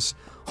says,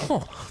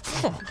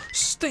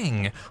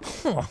 sting.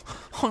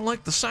 I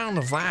like the sound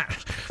of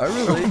that. I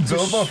relate to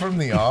Bilbo from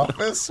The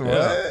Office? What?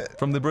 Yeah,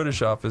 from the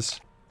British Office.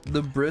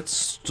 The Brits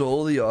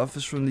stole The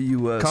Office from the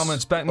U.S.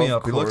 Comments, back me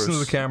up. He looks into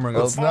the camera and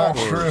goes, That's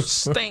not true.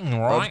 Sting,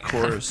 right? Of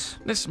course.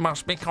 This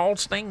must be called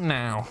Sting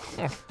now.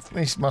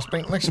 This must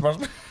be.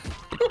 The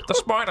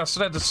spider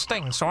said it's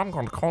Sting, so I'm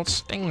going to call it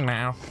Sting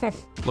now.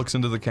 Looks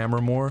into the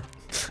camera more.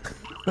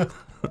 Look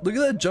at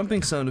that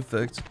jumping sound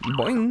effect.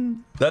 Boing.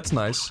 That's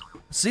nice.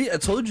 See, I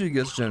told you it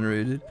gets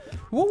generated.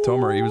 Woo.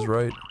 Tomer, he was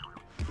right.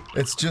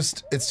 It's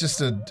just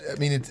a. I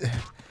mean,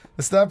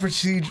 it's not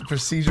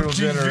procedural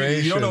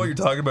generation. You don't know what you're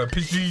talking about.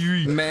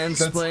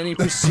 Mansplaining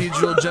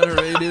procedural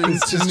generating.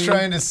 It's just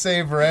trying to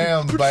save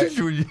RAM, but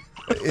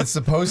it's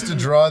supposed to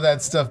draw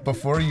that stuff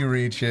before you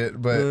reach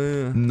it. But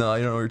no,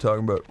 you don't know what you're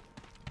talking about.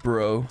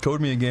 Bro.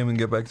 Code me a game and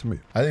get back to me.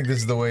 I think this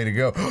is the way to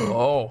go.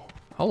 Oh,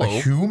 hello.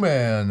 A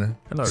human.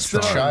 Hello, It's a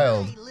child.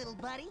 child. Hey, little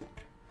buddy.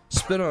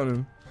 Spit on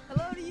him.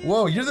 Hello to you.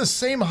 Whoa, you're the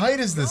same height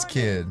as this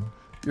kid.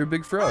 You're a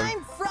big frog.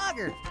 I'm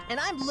Frogger, and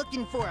I'm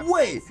looking for a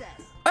Wait.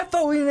 princess. I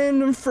thought we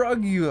named him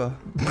Froggy. I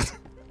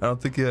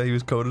don't think he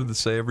was coded to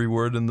say every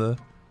word in the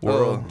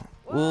world.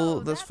 Oh. Well,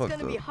 that's fucked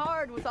gonna be up.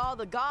 hard with all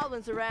the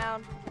goblins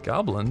around.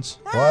 Goblins?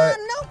 What?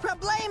 No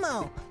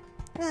problemo.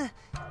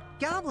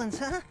 Goblins,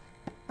 huh?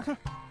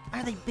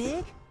 Are they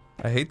big?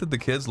 I hate that the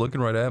kid's looking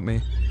right at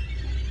me.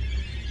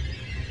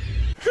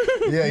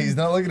 Yeah, he's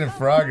not looking at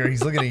Frogger,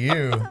 he's looking at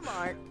you. Some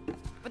aren't,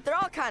 but they're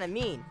all kind of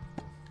mean.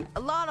 A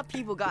lot of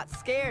people got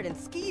scared and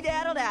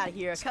ski-daddled out of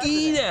here.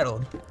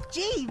 Skedaddled.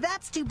 Gee,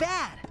 that's too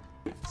bad.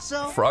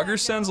 So. Frogger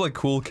sounds like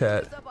Cool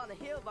Cat.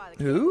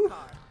 Who?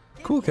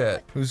 Cool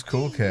Cat. Who's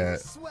Cool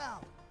Cat?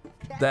 Swell.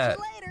 That.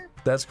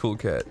 That's Cool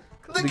Cat.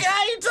 The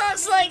guy who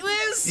talks like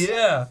this?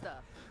 Yeah.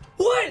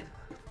 What?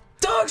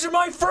 Dogs are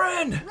my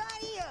friend!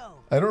 Radio.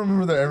 I don't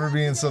remember there ever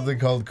being something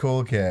called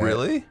Cool Cat.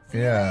 Really?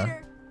 Yeah.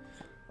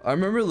 I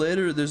remember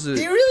later there's a.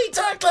 You really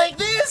talk like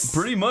this?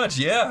 Pretty much,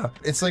 yeah.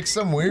 It's like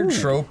some weird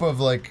trope of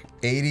like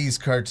 80s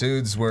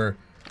cartoons where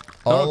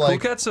all Cool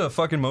like Cat's a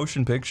fucking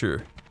motion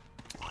picture.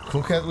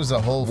 Cool Cat was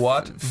a whole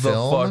What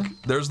film? the fuck?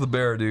 There's the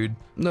bear, dude.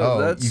 No,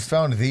 Oh, that's. you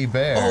found the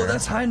bear. Oh,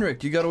 that's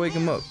Heinrich. You gotta wake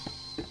him up.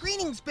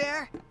 Greetings,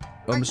 Bear.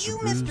 Oh, Are Mr. you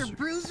Bruiser. Mr.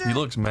 Bruiser? He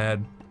looks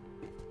mad.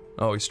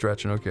 Oh, he's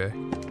stretching, okay.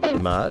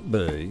 Might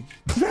be.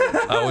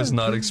 I was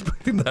not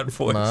expecting that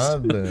voice. My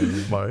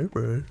bad. My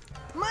bad.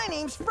 My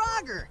name's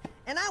Frogger,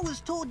 and I was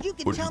told you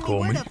could What'd you tell me call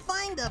where me? to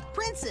find a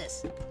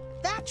princess.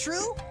 That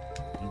true?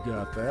 You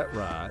got that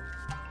right.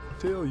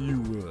 Tell you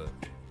what.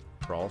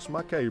 Cross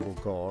my cable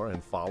car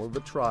and follow the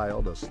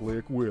trail to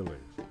Slick Willie's.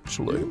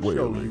 Slick He'll show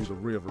you Willie's. the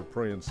river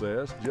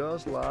princess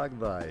just like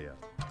that.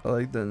 I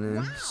like that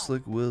name.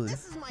 Slick Willie.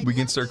 This is my We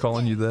can start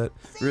calling you that.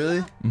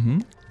 Really? Mm-hmm.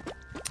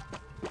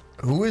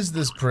 Who is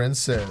this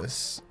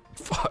princess?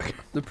 Fuck.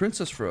 The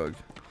Princess Frog.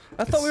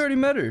 I thought we already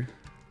met her.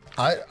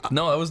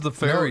 No, that was the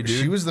fairy, no,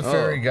 dude. She was the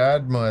fairy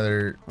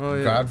godmother. Oh,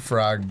 yeah.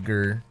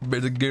 Godfrogger.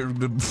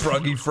 The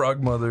froggy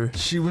frog mother.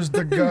 She was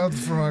the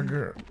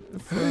Godfrogger.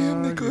 I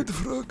am the good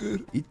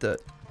frogger. Eat that.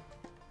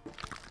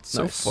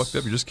 So Nice. fucked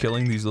up. You're just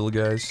killing these little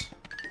guys.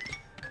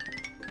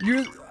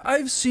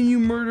 I've seen you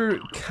murder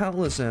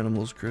countless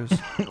animals, Chris.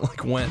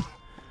 Like when?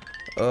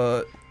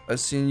 I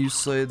seen you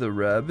slay the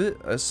rabbit.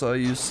 I saw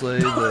you slay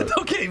the.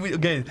 Okay,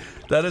 okay,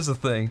 that is a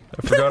thing.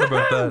 I forgot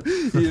about that.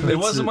 It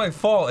wasn't my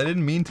fault. I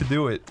didn't mean to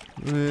do it.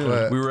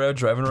 Yeah. We were out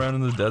driving around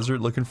in the desert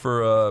looking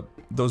for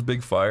those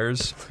big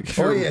fires.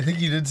 Oh yeah, I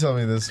think you did tell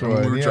me this And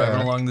one. we were yeah.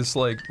 driving along this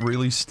like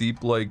really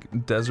steep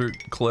like desert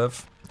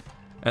cliff,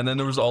 and then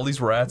there was all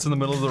these rats in the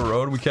middle of the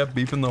road. We kept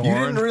beeping the You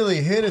horn. didn't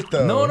really hit it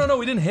though. No,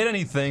 we didn't hit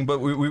anything. But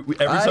every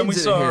I time we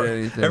didn't saw hit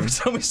anything. every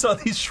time we saw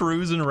these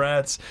shrews and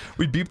rats,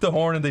 we beeped the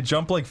horn and they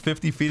jump like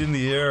 50 feet in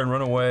the air and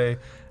run away.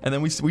 And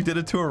then we did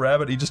it to a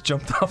rabbit. He just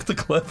jumped off the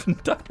cliff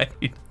and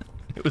died.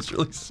 It was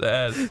really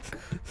sad.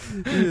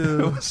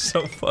 It was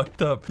so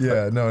fucked up.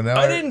 Yeah, no, now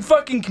I didn't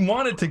fucking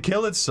want it to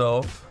kill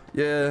itself.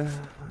 Yeah.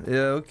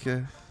 Yeah.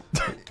 Okay.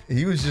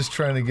 He was just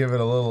trying to give it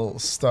a little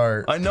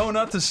start. I know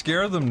not to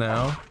scare them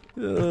now.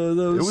 It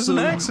It was an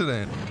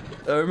accident.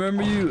 I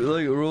remember you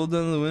like rolled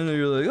down the window.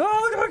 You're like,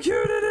 "Oh, look how cute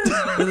it is!"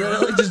 And then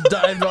it like just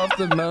dived off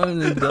the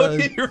mountain and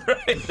died. You're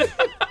right.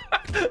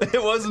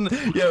 It wasn't.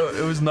 Yeah,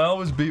 it was Niall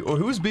was beep. Or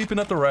who was beeping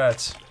at the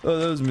rats? Oh,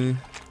 that was me.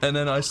 And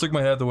then I stuck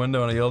my head out the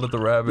window and I yelled at the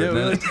rabbit. Yeah, and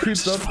we then like it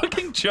creeped just up.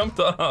 fucking jumped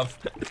off.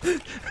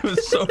 It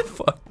was so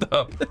fucked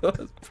up. That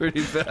was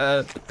pretty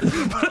bad.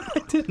 But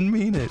I didn't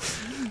mean it.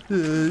 Yeah,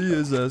 he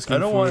was asking. I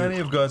don't for want it. any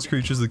of God's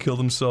creatures to kill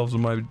themselves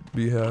on my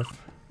behalf.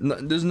 No,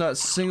 there's not a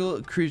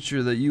single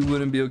creature that you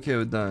wouldn't be okay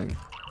with dying.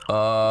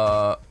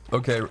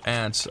 Okay,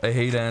 ants. I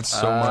hate ants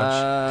so much.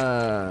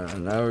 Ah,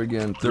 now we're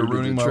getting They're through to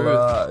ruining the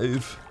my truth.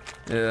 life.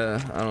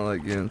 Yeah, I don't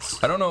like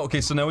ants. I don't know.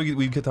 Okay, so now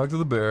we can talk to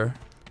the bear.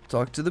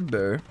 Talk to the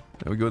bear.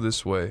 And we go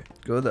this way.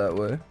 Go that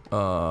way.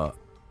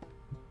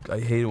 I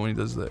hate it when he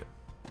does that.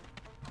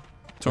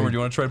 Tomer, do you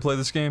want to try to play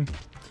this game?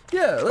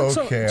 Yeah, let's.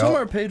 Okay,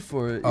 Tomar paid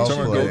for it. I'll You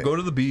should play. Go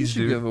to the You bees, should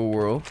dude. give a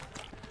whirl.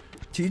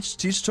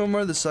 Teach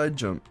Tomar the side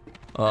jump.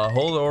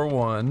 Hold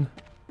R1.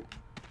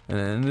 And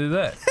then do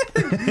that.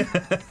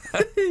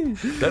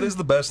 That is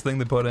the best thing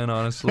to put in,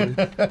 honestly.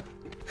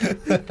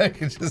 I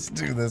could just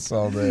do this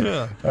all day.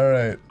 Yeah.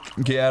 Alright.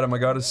 Okay, Adam, I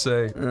gotta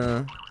say,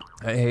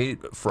 I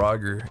hate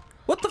Frogger.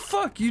 What the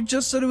fuck? You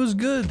just said it was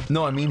good.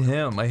 No, I mean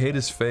him. I hate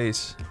his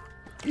face.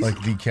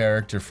 Like the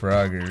character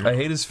Frogger. I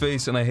hate his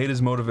face, and I hate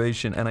his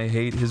motivation, and I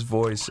hate his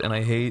voice, and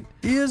I hate...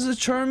 He has a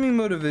charming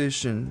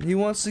motivation. He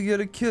wants to get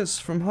a kiss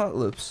from Hot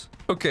Lips.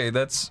 Okay,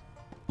 that's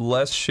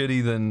less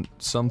shitty than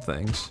some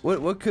things.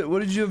 What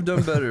did you have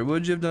done better? What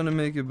did you have done to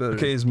make it better?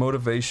 Okay, his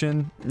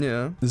motivation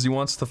Yeah. is he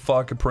wants to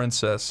fuck a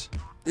princess.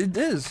 It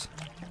is.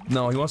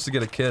 No, he wants to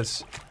get a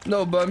kiss.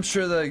 No, but I'm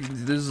sure that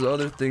there's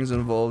other things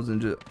involved in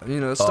just, you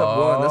know, step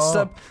one.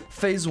 That's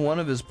phase one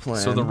of his plan.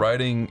 So the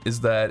writing is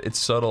that it's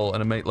subtle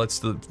and it lets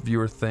the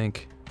viewer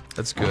think.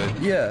 That's good.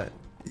 Yeah.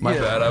 My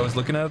bad, I was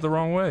looking at it the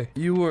wrong way.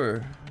 You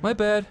were. My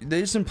bad. They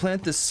just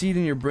implant the seed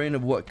in your brain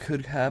of what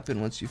could happen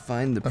once you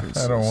find the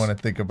princess. I don't want to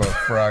think about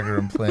Frogger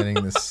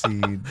implanting the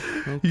seed.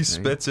 Okay. He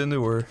spits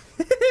into her.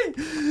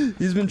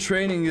 He's been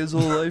training his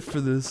whole life for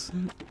this.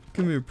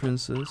 Come here,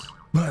 princess.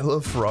 I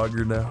love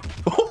Frogger now.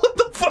 What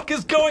the fuck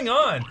is going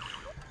on?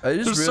 I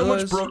just There's so much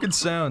realized broken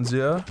sounds,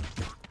 yeah?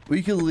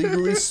 we can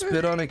legally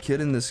spit on a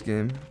kid in this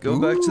game. Go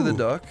back to the Ooh.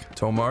 dock.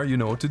 Tomar, you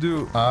know what to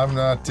do. I'm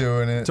not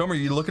doing it. Tomar,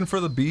 you're looking for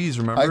the bees,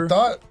 remember?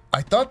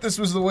 I thought this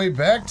was the way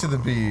back to the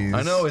bees.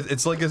 I know,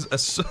 it's like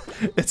it's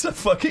a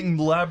fucking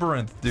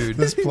labyrinth, dude.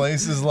 This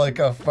place is like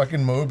a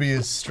fucking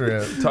Mobius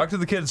strip. Talk to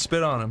the kid and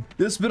spit on him.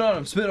 Yeah, spit on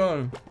him, spit on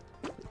him.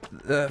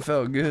 That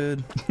felt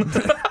good.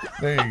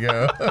 There you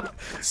go.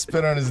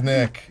 Spit on his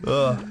neck.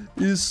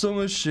 He has so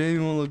much shame,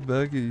 he won't look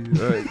back at you.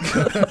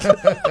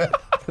 Alright.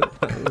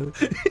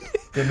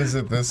 Then is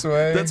it this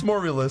way? That's more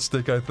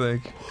realistic, I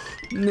think.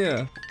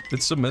 Yeah.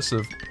 It's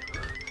submissive.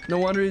 No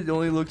wonder he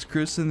only looked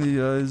Chris in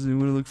the eyes and he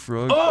wouldn't look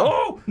Frog.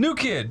 Oh! New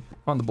kid!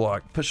 On the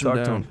block. Push him Talk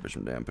to down, him. push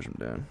him down, push him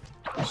down.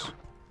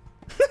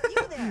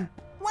 You there.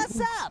 What's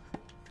up?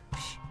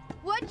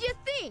 What'd you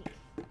think?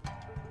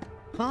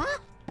 Huh?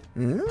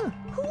 Yeah.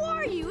 Who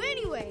are you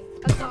anyway?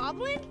 A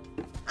goblin?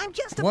 I'm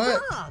just a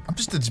What? frog. I'm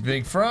just a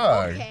big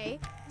frog. Okay.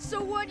 So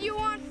what do you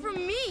want from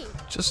me?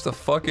 Just a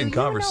fucking Do you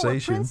know a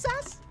conversation.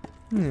 princess?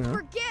 Yeah.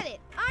 Forget it.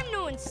 I'm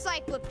no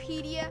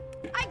encyclopedia.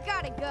 I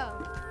gotta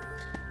go.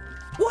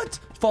 What?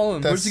 Follow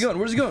him. Where's he going?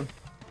 Where's he going?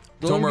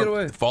 Don't let him Tomar, get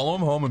away. follow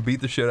him home and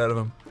beat the shit out of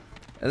him.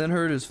 And then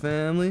hurt his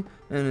family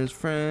and his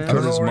friends. I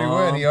don't know his where he mom.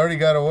 went. He already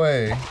got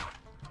away.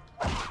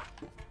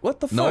 What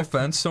the fuck? No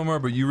offense, Tomar,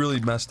 but you really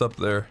messed up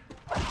there.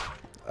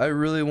 I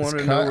really want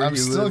to know where I'm he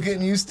still lives.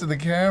 getting used to the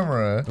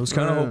camera. I was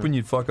kind of Yeah. hoping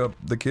you'd fuck up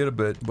the kid a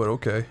bit, but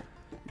okay.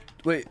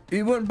 Wait,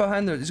 he went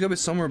behind there. He's gotta be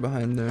somewhere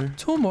behind there.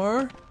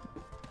 Tomar,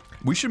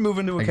 we should move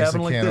into a I guess I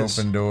cabin like can't this.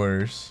 open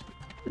doors.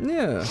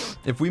 Yeah.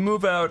 If we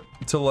move out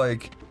to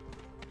like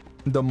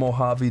the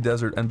Mojave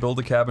Desert and build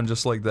a cabin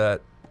just like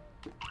that,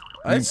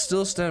 I'd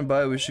still stand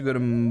by. We should go to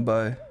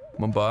Mumbai.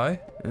 Mumbai?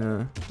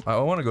 Yeah. I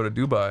want to go to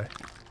Dubai.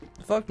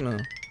 Fuck no.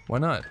 Why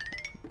not?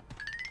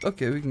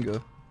 Okay, we can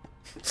go.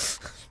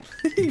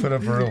 Put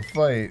up a real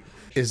fight.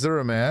 Is there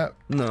a map?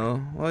 No.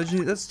 Why'd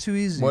you? That's too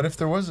easy. What if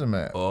there was a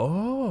map?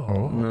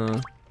 Oh. No.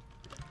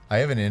 I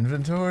have an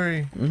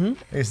inventory? Mm-hmm.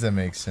 I guess that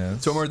makes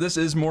sense. Tomar, this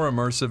is more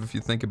immersive if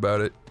you think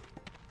about it.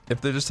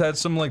 If they just had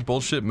some like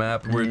bullshit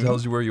map where it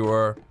tells you where you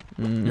are,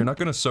 you're not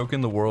gonna soak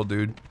in the world,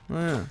 dude. Oh,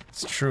 yeah.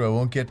 It's true. I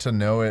won't get to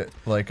know it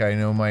like I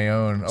know my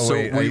own. Oh So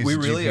wait, I we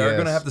used really GPS. are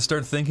gonna have to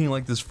start thinking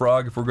like this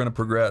frog if we're gonna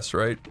progress,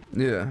 right?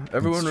 Yeah.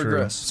 Everyone That's true.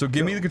 regress. So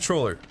give me the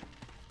controller.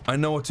 I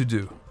know what to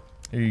do.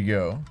 Here you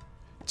go.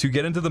 To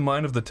get into the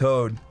mind of the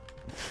toad,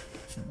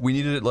 we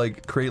need to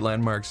like create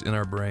landmarks in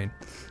our brain.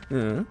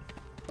 Yeah.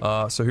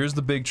 So here's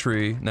the big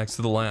tree next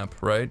to the lamp,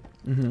 right?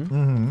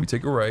 Mm-hmm. We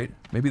take a right.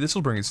 Maybe this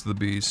will bring us to the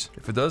bees.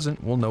 If it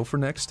doesn't, we'll know for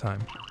next time.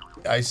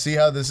 I see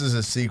how this is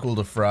a sequel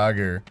to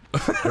Frogger.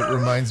 It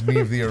reminds me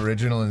of the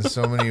original in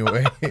so many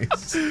ways.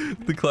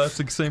 The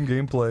classic same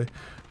gameplay.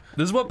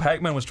 This is what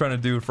Pac-Man was trying to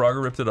do.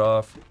 Frogger ripped it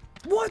off.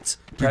 What?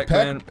 Dude,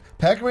 Pac-Man.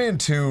 Pac-Man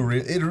 2,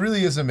 it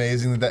really is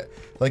amazing that,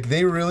 like,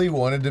 they really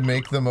wanted to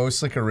make the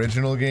most, like,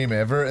 original game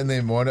ever, and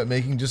they wound up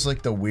making just,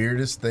 like, the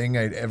weirdest thing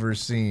I'd ever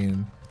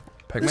seen.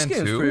 Pac-Man 2? This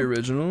game's pretty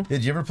original.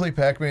 Did you ever play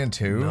Pac-Man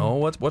 2? No,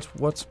 what's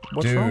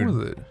Dude, wrong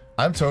with it?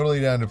 I'm totally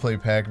down to play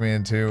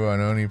Pac-Man 2 on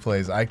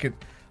OneyPlays. I could...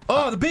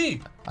 Oh, the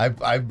bee!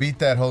 I beat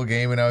that whole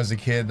game when I was a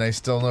kid, and I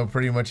still know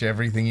pretty much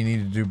everything you need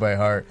to do by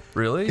heart.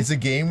 Really? It's a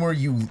game where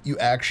you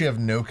actually have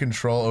no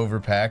control over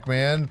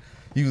Pac-Man.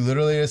 You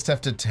literally just have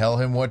to tell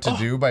him what to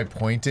do by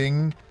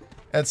pointing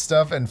at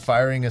stuff and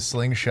firing a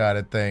slingshot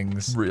at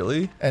things.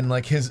 Really? And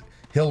like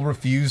he'll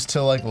refuse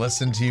to like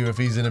listen to you if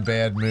he's in a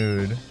bad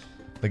mood.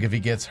 Like if he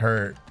gets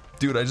hurt.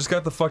 Dude, I just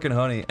got the fucking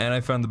honey, and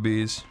I found the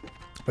bees.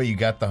 But you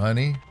got the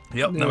honey?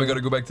 Yep, now we gotta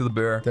go back to the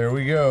bear. There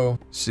we go.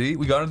 See,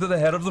 we got into the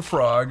head of the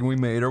frog, and we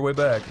made our way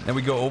back. And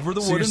we go over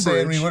the So you're wooden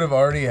saying bridge. we would have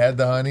already had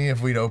the honey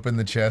if we'd opened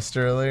the chest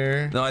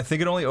earlier? No, I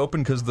think it only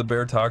opened because the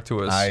bear talked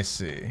to us. I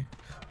see.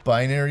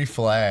 Binary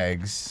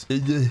flags.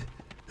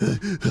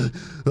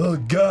 Oh,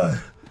 God.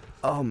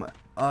 Oh, my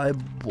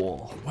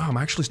eyeball. Wow, I'm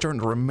actually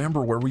starting to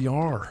remember where we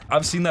are.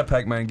 I've seen that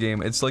Pac-Man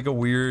game. It's like a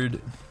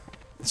weird...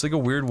 It's like a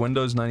weird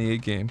Windows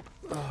 98 game.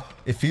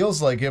 It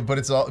feels like it,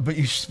 but but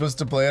you're supposed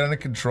to play it on a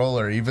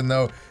controller, even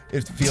though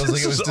it feels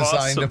like it was This is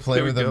designed awesome. to play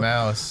There we with a go.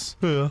 mouse.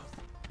 Yeah.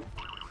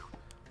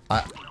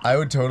 I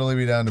would totally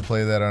be down to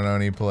play that on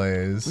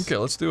OneyPlays. Okay,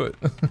 let's do it.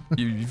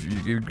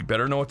 you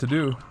better know what to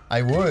do.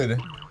 I would.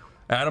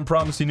 Adam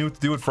promised he knew what to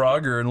do with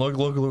Frogger, and look,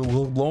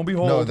 lo and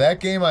behold. No, that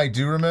game I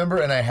do remember,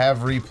 and I have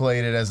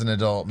replayed it as an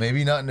adult.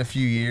 Maybe not in a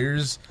few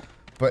years,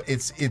 but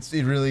it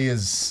really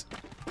is.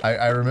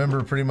 I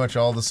remember pretty much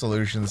all the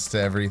solutions to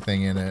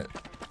everything in it.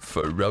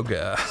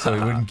 Frogger. So we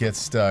wouldn't get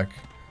stuck.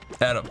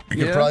 Adam. You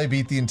could probably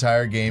beat the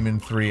entire game in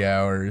 3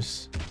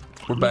 hours.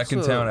 We're back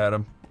in town,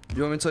 Adam.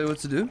 You want me to tell you what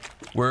to do?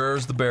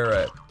 Where's the bear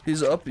at?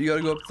 He's up. You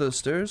gotta go up the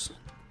stairs.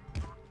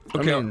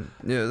 Okay. I mean,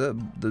 yeah,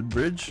 the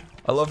bridge.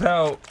 I love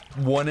how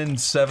 1 in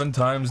 7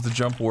 times the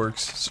jump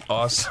works. It's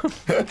awesome.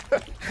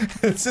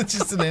 It's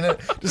just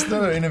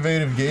another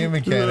innovative game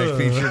mechanic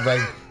featured by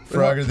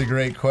Frogger the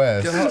Great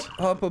Quest. Yeah,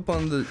 hop up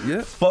on the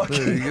Fucking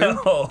there you go.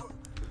 hell.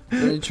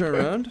 Then you turn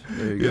around.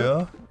 There you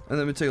go. And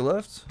then we take a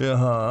left.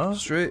 Yeah.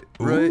 Straight,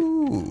 right,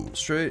 Ooh.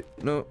 straight.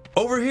 No.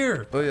 Over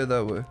here. Oh yeah,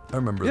 that way. I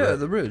remember Yeah, that.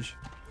 the bridge.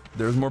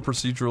 There's more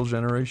procedural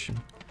generation.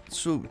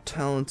 So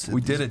talented. We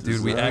did it,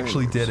 dude. We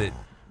actually did it.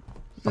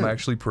 I'm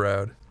actually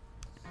proud.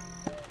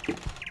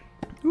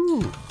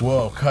 Ooh.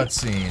 Whoa,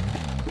 cutscene.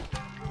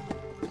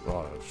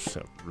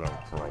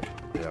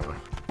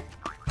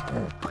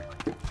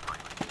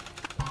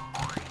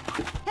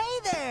 Hey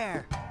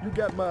there! You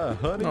got my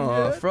honey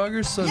Aw, yet?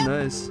 Frogger's so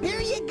nice. Here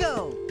you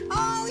go.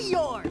 All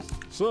yours.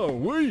 So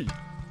we.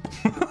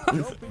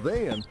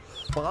 Then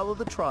follow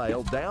the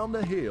trail down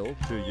the hill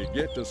till you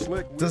get to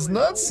Slick. Does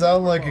not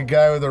sound like a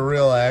guy with a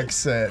real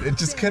accent. It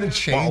just kind of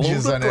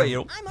changes on it.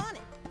 I'm on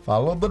it.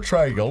 Follow the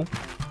trail.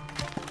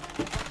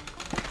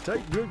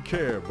 Take good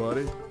care,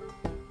 buddy.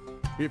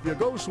 If you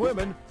go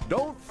swimming,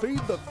 don't feed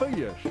the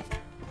fish.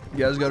 You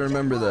guys gotta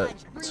remember that.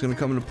 It's gonna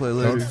come into play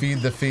later. Don't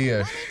feed the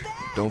fish.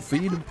 Don't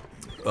feed him.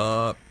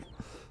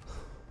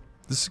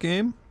 This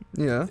game,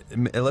 Yeah.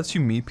 it lets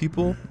you meet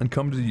people and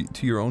come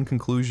to your own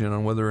conclusion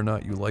on whether or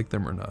not you like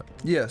them or not.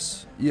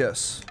 Yes.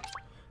 Yes.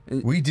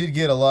 We did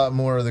get a lot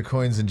more of the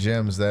coins and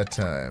gems that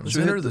time. Let's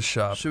enter the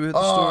shop. Should we hit the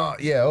Oh, store?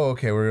 yeah. Oh,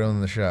 okay. We're in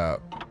the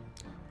shop.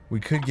 We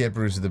could get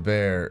Bruce the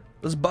Bear.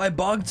 Let's buy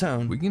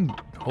Bogtown. We can.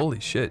 Holy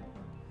shit.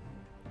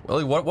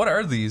 Well, what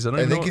are these? I don't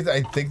even know.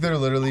 I think they're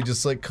literally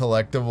just like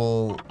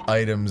collectible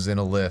items in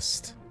a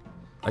list.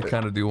 I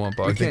kind of do want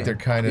I bugs. think they're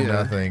kind of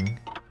nothing.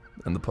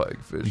 And the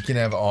pikefish. You can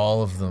have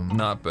all of them.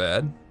 Not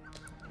bad.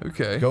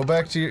 Okay. Go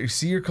back to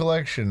your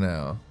collection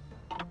now.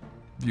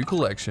 View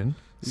collection.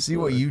 See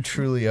what you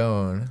truly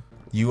own.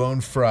 You own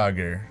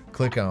Frogger.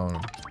 Click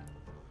on.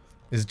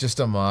 Is it just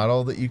a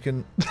model that you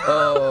can?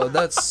 Oh,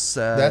 that's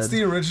sad. That's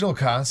the original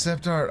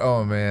concept art.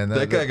 Oh man,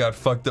 That guy got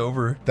fucked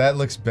over. That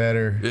looks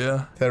better.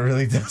 Yeah. That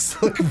really does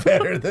look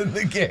better than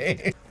the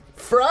game.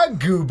 Frog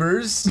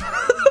goobers.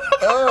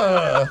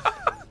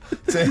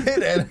 To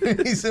hit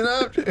enemies and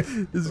objects.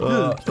 It's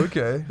good.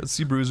 Okay. Let's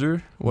see,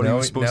 Bruiser. What are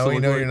you supposed to Now we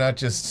look know like? you're not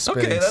just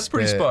spitting Okay, that's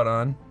pretty spit. spot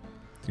on.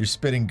 You're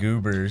spitting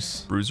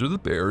goobers. Bruiser the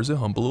bear is a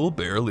humble little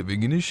bear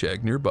living in his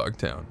shack near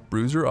Bogtown.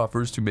 Bruiser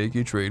offers to make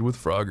a trade with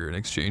Frogger in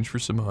exchange for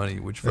some honey,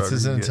 which Frogger That's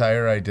his can get.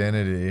 entire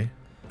identity.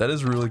 That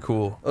is really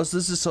cool. Oh, so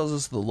this just tells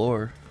us the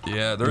lore.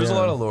 Yeah, there is a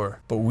lot of lore.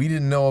 But we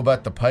didn't know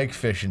about the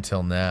pikefish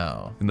until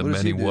now. In the What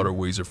does many he do?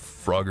 waterways of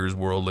Frogger's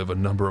world live a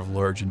number of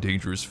large and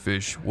dangerous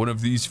fish. One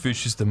of these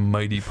fish is the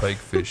mighty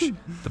pikefish.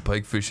 The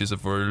pikefish is a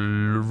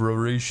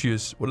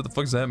voracious... What the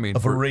fuck does that mean? A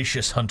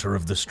voracious hunter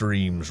of the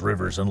streams,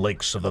 rivers, and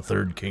lakes of the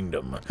Third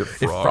Kingdom. If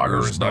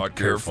Frogger is not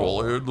careful...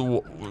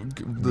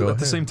 At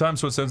the same time,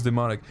 so it sounds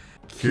demonic.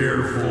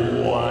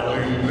 Careful while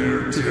in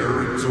their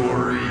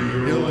territory,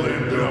 he'll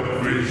end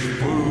up fish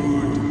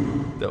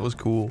food. That was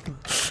cool.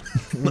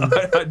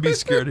 I'd be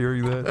scared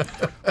hearing that.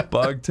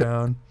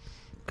 Bogtown.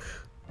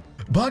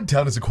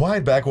 Bogtown is a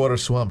quiet backwater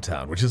swamp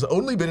town, which has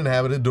only been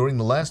inhabited during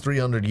the last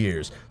 100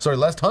 years.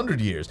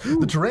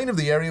 The terrain of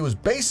the area was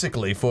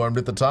basically formed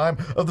at the time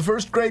of the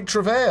First Great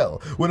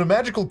Travail, when a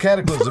magical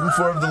cataclysm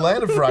formed the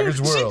land of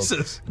Frogger's world.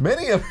 Jesus.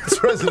 Many of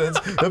its residents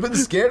have been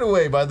scared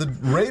away by the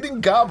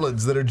raiding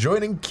goblins that are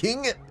joining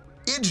King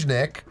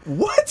Ijnek.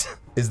 What?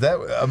 Is that,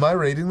 am I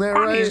rating that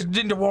right?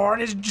 The war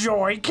is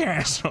Joy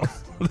Castle.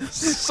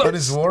 This is so What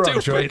is War on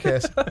Joy stupid.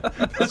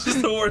 Castle? This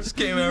is the worst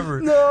game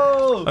ever.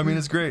 No! I mean,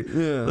 it's great.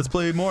 Yeah. Let's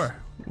play more.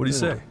 What do you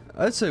say?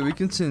 I'd say we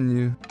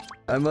continue.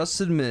 I must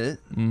admit.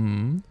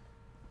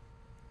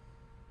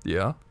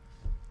 Yeah.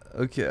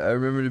 Okay, I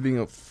remember it being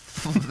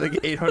like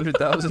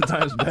 800,000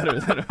 times better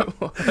than it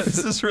was.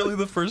 Is this really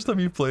the first time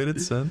you played it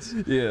since?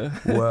 Yeah.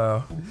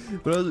 Wow.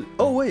 But I was,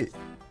 oh wait.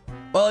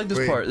 I like this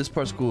Wait. part. This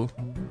part's cool.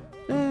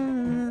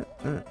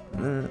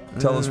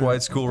 Tell us why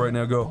it's cool right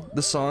now. Go.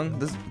 The song,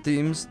 the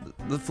themes,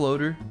 the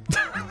floater.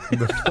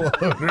 The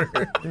floater.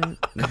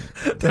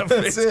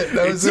 That's it.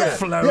 That was it.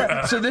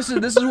 Yeah. So this is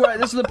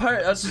the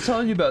pirate I was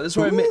telling you about. This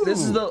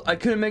is where I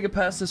couldn't make it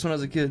past this when I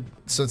was a kid.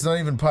 So it's not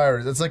even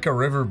pirate. It's like a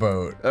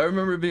riverboat. I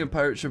remember it being a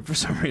pirate ship for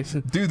some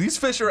reason. Dude, these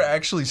fish are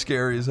actually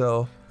scary as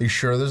hell. You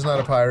sure there's not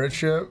a pirate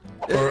ship?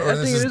 I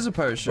think it is a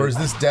pirate ship. Or is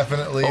this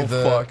definitely Oh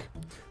the? fuck.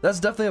 That's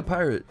definitely a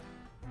pirate.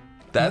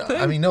 That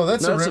thing? I mean, no,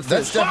 that's No, a that's a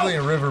that's fish. definitely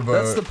a riverboat.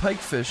 That's the pike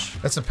fish.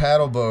 That's a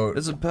paddle boat.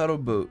 It's a paddle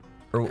boat.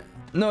 Or-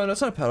 No,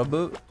 it's not a paddle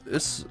boat.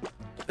 It's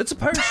a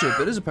pirate ship.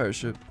 It is a pirate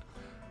ship.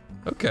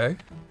 Okay.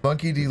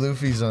 Monkey D.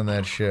 Luffy's on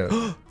that ship.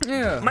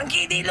 Yeah.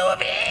 Monkey D.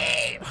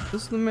 Luffy!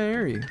 This is the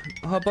Mary.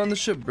 Hop on the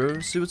ship, bro.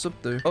 See what's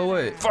up there. Oh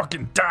wait.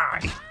 Fucking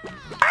die.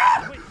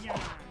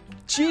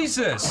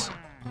 Jesus.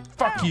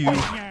 Fuck you.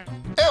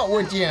 Out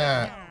with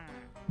ya!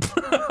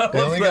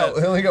 They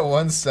only got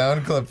one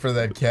sound clip for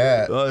that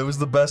cat. It was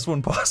the best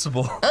one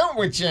possible. Out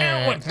with ya!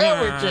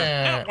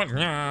 Out with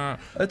ya!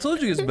 I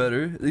told you it gets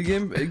better. The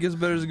game it gets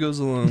better as it goes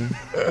along.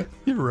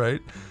 You're right.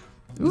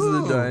 This is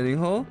the dining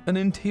hall. An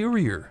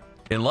interior.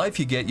 In life,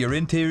 you get your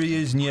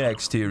interiors and your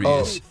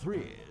exteriors.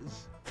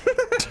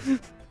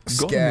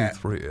 Scat.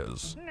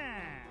 Goldfish.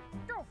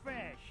 Go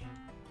fish!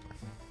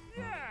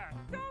 Yeah,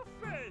 go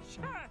fish!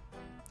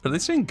 Are they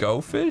saying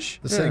go fish?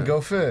 They're saying go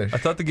fish. I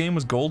thought the game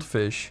was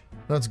goldfish.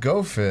 No, it's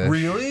go fish.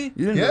 Really?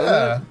 You didn't know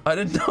that? I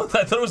didn't know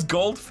that. I thought it was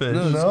goldfish.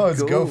 No,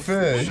 it's go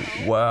fish.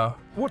 Wow.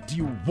 What do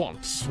you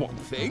want, Swamp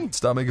Thing?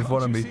 Stop making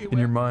fun of me in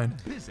your mind.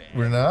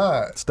 We're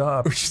not.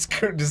 Stop. We're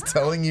just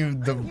telling you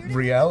the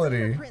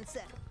reality.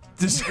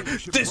 This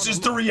is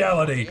the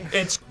reality.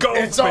 It's go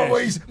It's fish.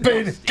 always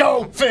been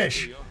go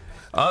fish.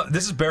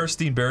 This is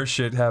Bearstein Bear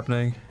shit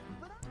happening.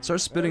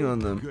 Start spitting on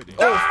them.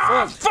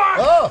 Oh fuck!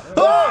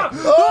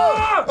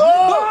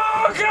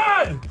 Oh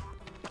god!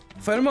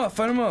 Fight him off!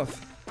 Fight him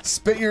off!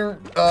 Spit your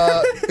what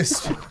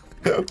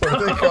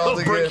are they called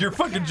again? Break your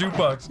fucking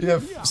jukebox. Yeah,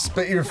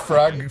 spit your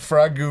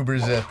frog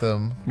goobers at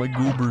them. My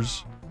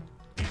goobers.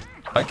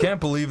 I can't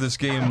believe this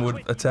game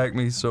would attack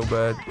me so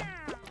bad.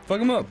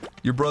 Fuck him up!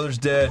 Your brother's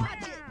dead.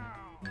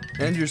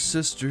 And your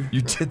sister.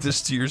 You did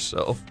this to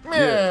yourself.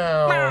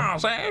 Meow.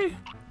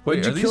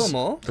 Wait, Did you kill them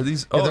all? Are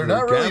these? Yeah, Oh, they're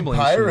not really gambling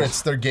pirates.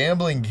 machines. They're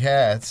gambling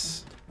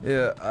cats.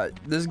 Yeah,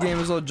 this game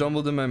is all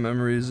jumbled in my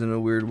memories in a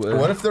weird way.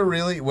 What if they're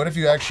really? What if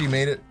you actually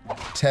made it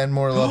 10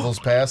 more levels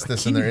past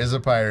this and there is a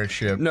pirate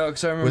ship? No,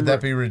 because I remember. Would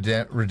that be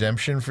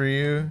redemption for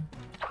you?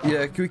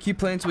 Yeah, can we keep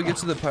playing until we get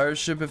to the pirate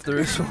ship if there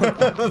is one?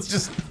 Let's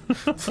just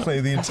play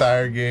the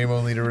entire game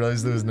only to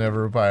realize there was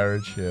never a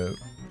pirate ship.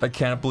 I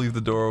can't believe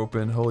the door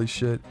opened. Holy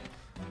shit.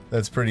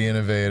 That's pretty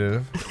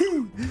innovative.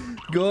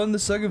 Go on the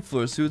second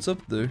floor, see what's up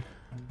there.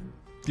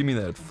 Give me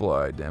that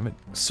fly, damn it.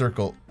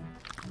 Circle.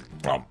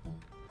 It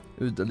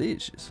was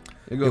delicious.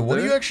 You go Yeah, up what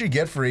do there? you actually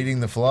get for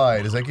eating the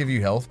fly? Does that give you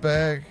health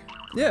back?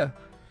 Yeah.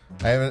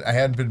 I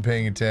hadn't been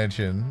paying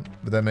attention,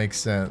 but that makes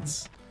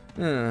sense.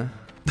 Yeah.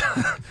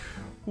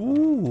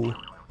 Ooh.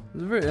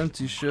 It's a very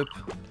empty ship.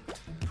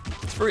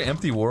 It's a very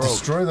empty world.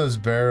 Destroy those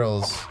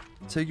barrels.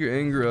 Take your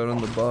anger out on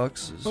the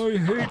boxes. I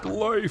hate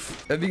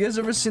life. Have you guys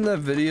ever seen that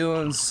video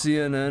on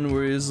CNN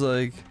where he's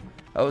like,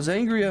 I was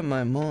angry at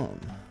my mom.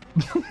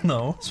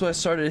 No. So I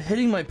started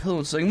hitting my pillow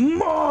and saying,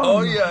 Mom!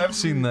 Oh yeah, I've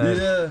seen that.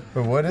 Yeah.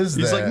 But what is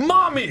He's that? like,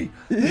 Mommy!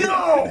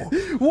 No!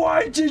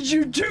 Why did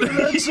you do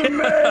that to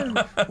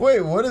me? Wait,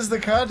 what is the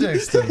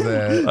context of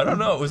that? I don't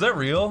know. Was that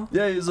real?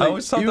 Yeah, he was I like,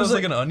 always thought he that was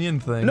like an onion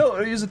thing.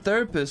 No, he was a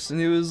therapist, and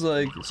he was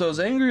like, so I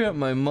was angry at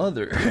my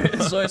mother,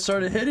 so I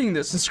started hitting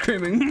this and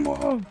screaming,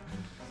 Mom!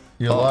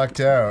 You're locked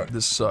out.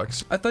 This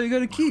sucks. I thought you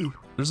got a key.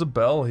 There's a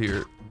bell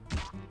here.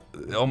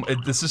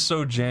 This is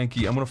so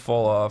janky. I'm gonna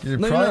fall off. You're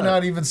No, you're probably not.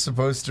 not even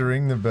supposed to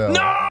ring the bell.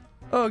 No!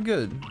 Oh,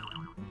 good.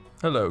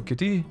 Hello,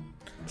 kitty.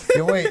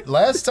 Yeah, wait,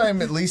 last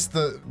time at least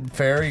the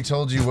fairy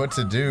told you what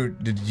to do.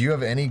 Did you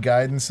have any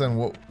guidance on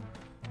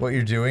what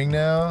you're doing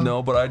now?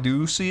 No, but I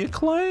do see a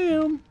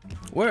clam.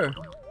 Where?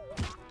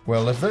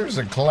 Well, if there's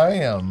a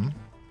clam...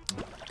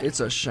 It's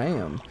a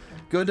sham.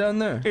 Go down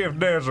there. If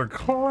there's a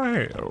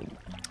clam.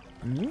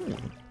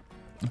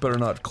 You better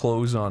not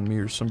close on me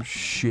or some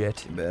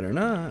shit. Better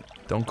not.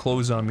 Don't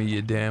close on me,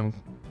 you damn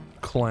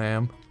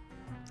clam.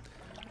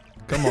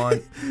 Come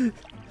on.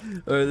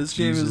 Alright, this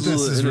game is a This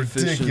little is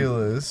inefficient.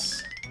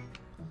 ridiculous.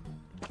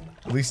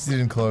 At least he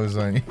didn't close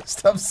on you.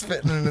 Stop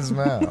spitting in his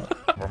mouth.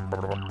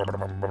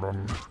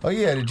 Oh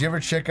yeah, did you ever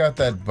check out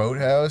that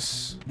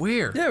boathouse?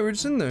 Where? Yeah, we're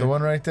just in there. The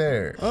one right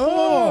there.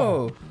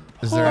 Oh!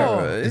 Is there?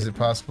 Alright. Is it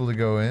possible to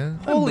go in?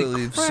 I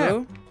believe crap.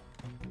 so.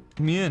 Let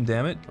me in,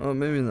 damn it. Oh,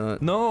 maybe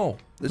not. No.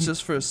 It's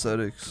just for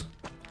aesthetics.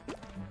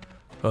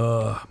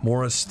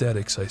 More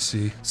aesthetics, I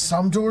see.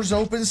 Some doors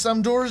open,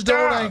 some doors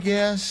don't, I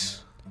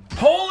guess.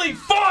 Holy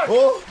fuck!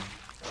 Oh!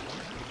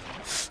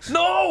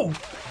 No!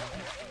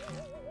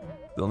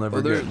 They'll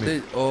never get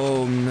me.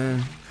 Oh,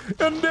 man.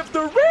 And if the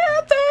real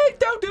thing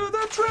don't do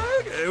the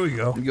trick. There we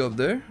go. You go up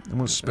there? I'm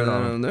gonna spit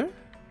on him. there?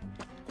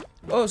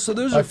 Oh, so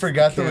there's I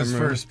forgot that was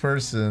first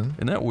person.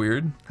 Isn't that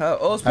weird? How?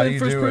 Oh, it's How do playing you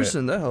first do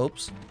person. That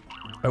helps.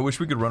 I wish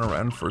we could run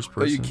around in first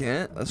person. Oh, you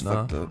can't? That's Nah.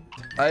 fucked up.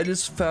 I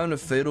just found a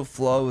fatal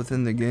flaw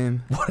within the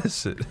game. What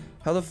is it?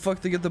 How the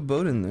fuck they get the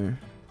boat in there?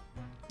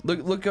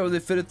 Look how they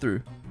fit it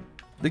through.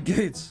 The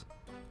gates.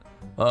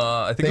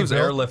 I think it was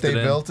airlifted They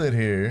in. built it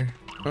here.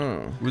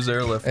 Oh. It was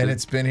airlifted. And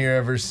it's been here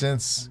ever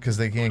since, because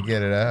they can't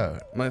get it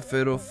out. My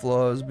fatal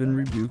flaw has been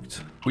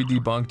rebuked. We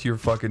debunked your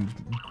fucking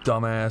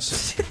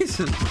dumbass.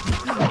 Jesus.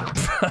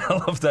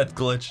 I love that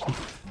glitch.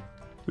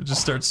 We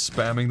just start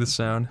spamming the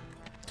sound.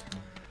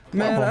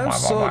 Man, I'm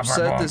so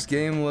upset this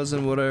game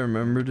wasn't what I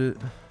remembered it.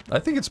 I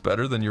think it's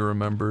better than you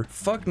remember.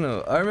 Fuck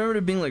no. I remembered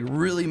it being like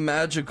really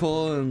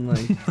magical and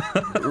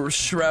like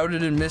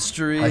shrouded in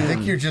mystery. I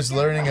think you're just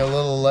learning a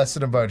little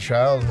lesson about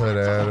childhood,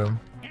 Adam.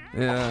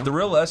 Yeah. The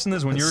real lesson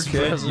is when you were a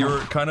kid, you were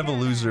kind of a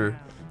loser.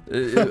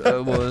 I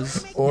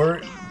was.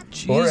 Or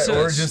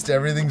Jesus. just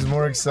everything's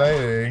more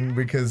exciting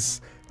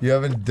because you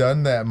haven't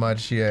done that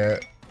much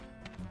yet.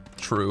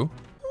 True.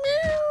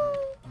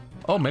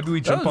 Oh, maybe we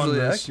That jump was on really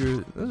this.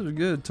 accurate. Those are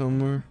good,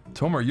 Tomar.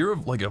 Tomar, you're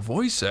like a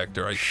voice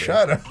actor, I think.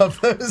 Shut up.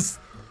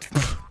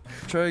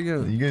 Try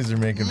again. You guys are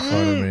making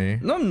fun of me.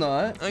 No, I'm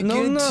not. I no,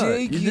 I'm can't not.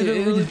 take You did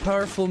a it. really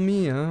powerful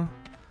me, huh?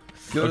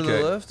 Go to the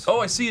Okay. left. Oh,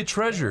 I see a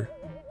treasure.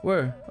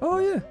 Where? Oh,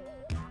 yeah.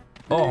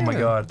 Oh my Yeah.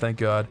 god, thank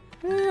god.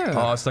 Yeah.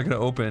 Oh, it's not gonna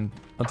open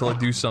until I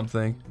do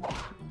something.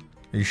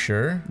 Are you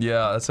sure?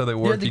 Yeah, that's how they You,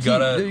 work. had the You key.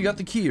 gotta. You got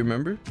the key,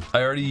 remember?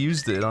 I already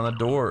used it on a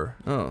door.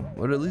 Oh,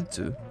 what did it lead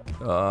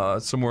to?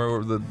 Somewhere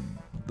where the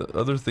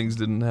other things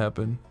didn't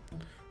happen.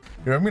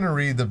 Here, I'm gonna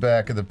read the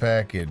back of the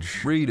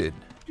package. Read it.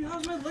 Dude,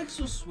 how's my leg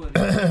so sweaty?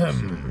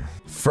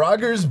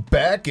 Frogger's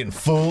back in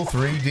full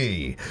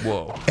 3D.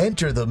 Whoa.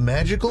 Enter the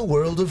magical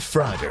world of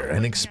Frogger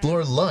and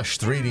explore lush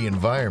 3D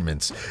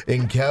environments.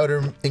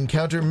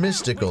 Encounter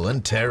mystical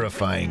and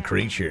terrifying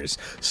creatures.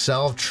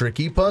 Solve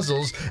tricky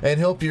puzzles and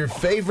help your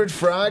favorite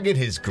frog in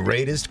his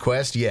greatest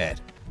quest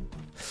yet.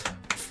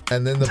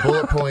 And then the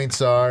bullet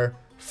points are: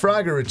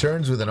 Frogger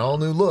returns with an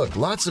all-new look,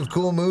 lots of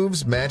cool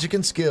moves, magic,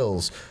 and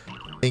skills.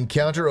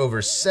 Encounter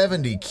over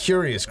 70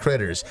 curious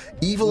critters,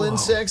 evil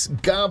insects,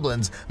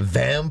 goblins,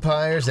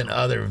 vampires, and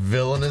other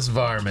villainous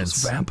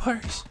varmints.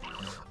 Vampires?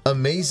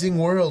 Amazing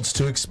worlds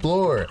to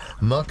explore.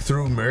 Muck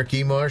through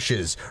murky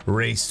marshes,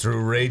 race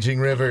through raging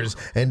rivers,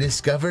 and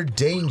discover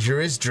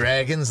dangerous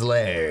dragons'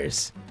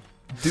 lairs.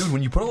 Dude,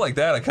 when you put it like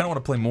that, I kind of want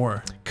to play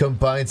more.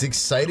 Combines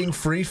exciting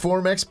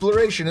freeform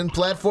exploration and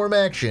platform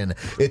action.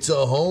 It's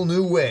a whole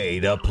new way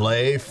to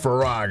play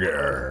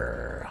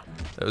Frogger.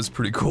 That was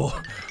pretty cool.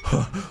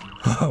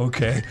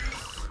 Okay,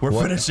 we're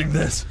finishing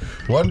this.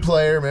 One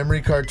player,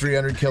 memory card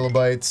 300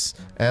 kilobytes,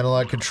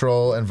 analog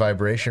control, and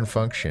vibration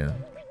function.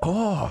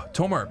 Oh,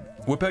 Tomar,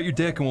 whip out your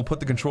dick and we'll put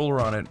the controller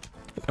on it.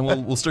 And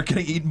we'll start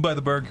getting eaten by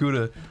the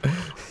barracuda.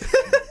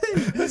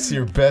 That's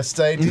your best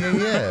idea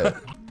yet.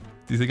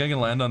 Do you think I can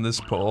land on this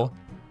pole?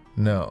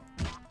 No.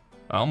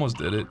 I almost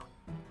did it.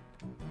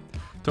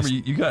 Tomar,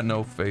 you got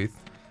no faith.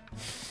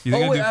 You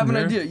think Oh, wait, I I have do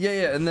an from here?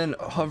 idea. Yeah, and then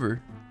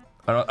hover.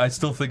 I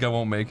still think I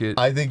won't make it.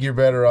 I think you're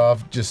better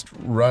off just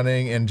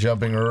running and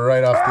jumping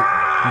right off the.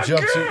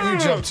 You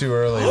jumped too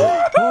early.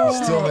 But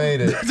you still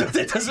made it.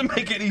 That doesn't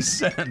make any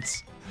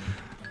sense.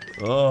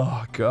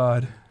 Oh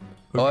God.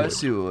 Oh, I Okay.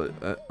 see what.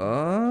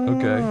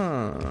 Okay.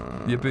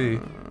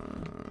 Yippee.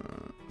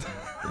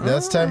 Now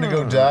it's time to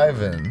go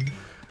diving.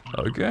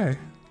 Okay.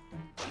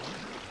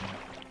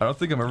 I don't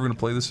think I'm ever gonna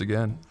play this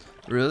again.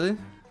 Really?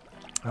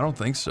 I don't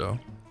think so.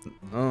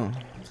 Oh.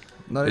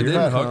 Not It even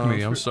didn't hook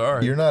me. I'm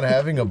sorry. You're not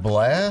having a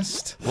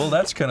blast? Well,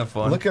 that's kind of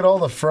fun. Look at all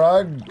the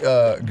frog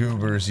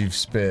goobers you've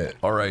spit.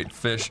 All right,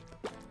 fish.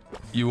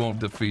 You won't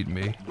defeat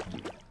me.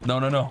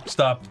 No.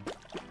 Stop.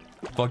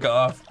 Fuck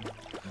off.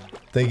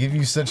 They give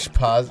you such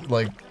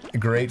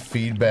great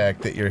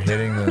feedback that you're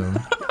hitting them.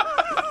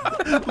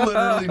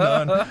 Literally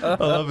none. I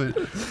love it.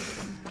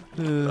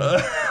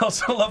 I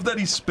also love that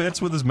he spits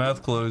with his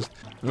mouth closed.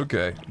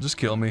 Okay, just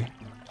kill me.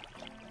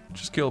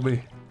 Just kill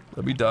me.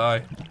 Let me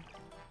die.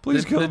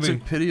 Please kill They me.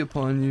 took pity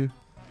upon you.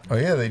 Oh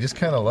yeah, they just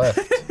kind of left.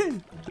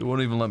 They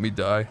won't even let me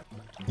die.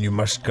 You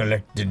must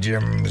collect the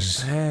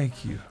gems.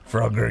 Thank you.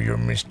 Frogger, your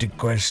mystic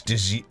quest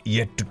is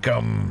yet to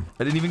come.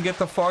 I didn't even get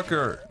the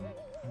fucker.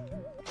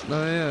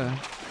 Oh yeah.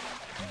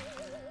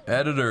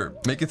 Editor,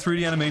 make a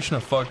 3D animation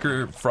of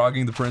fucker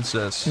frogging the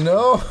princess.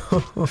 No.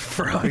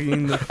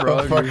 Frogging the A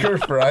frog. fucker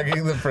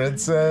frogging the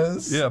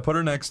princess. Yeah, put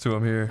her next to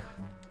him here.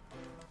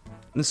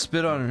 And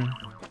spit on her.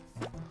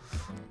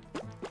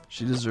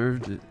 She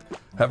deserved it.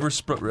 Have her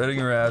spreading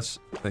her ass.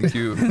 Thank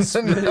you.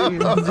 Spitting.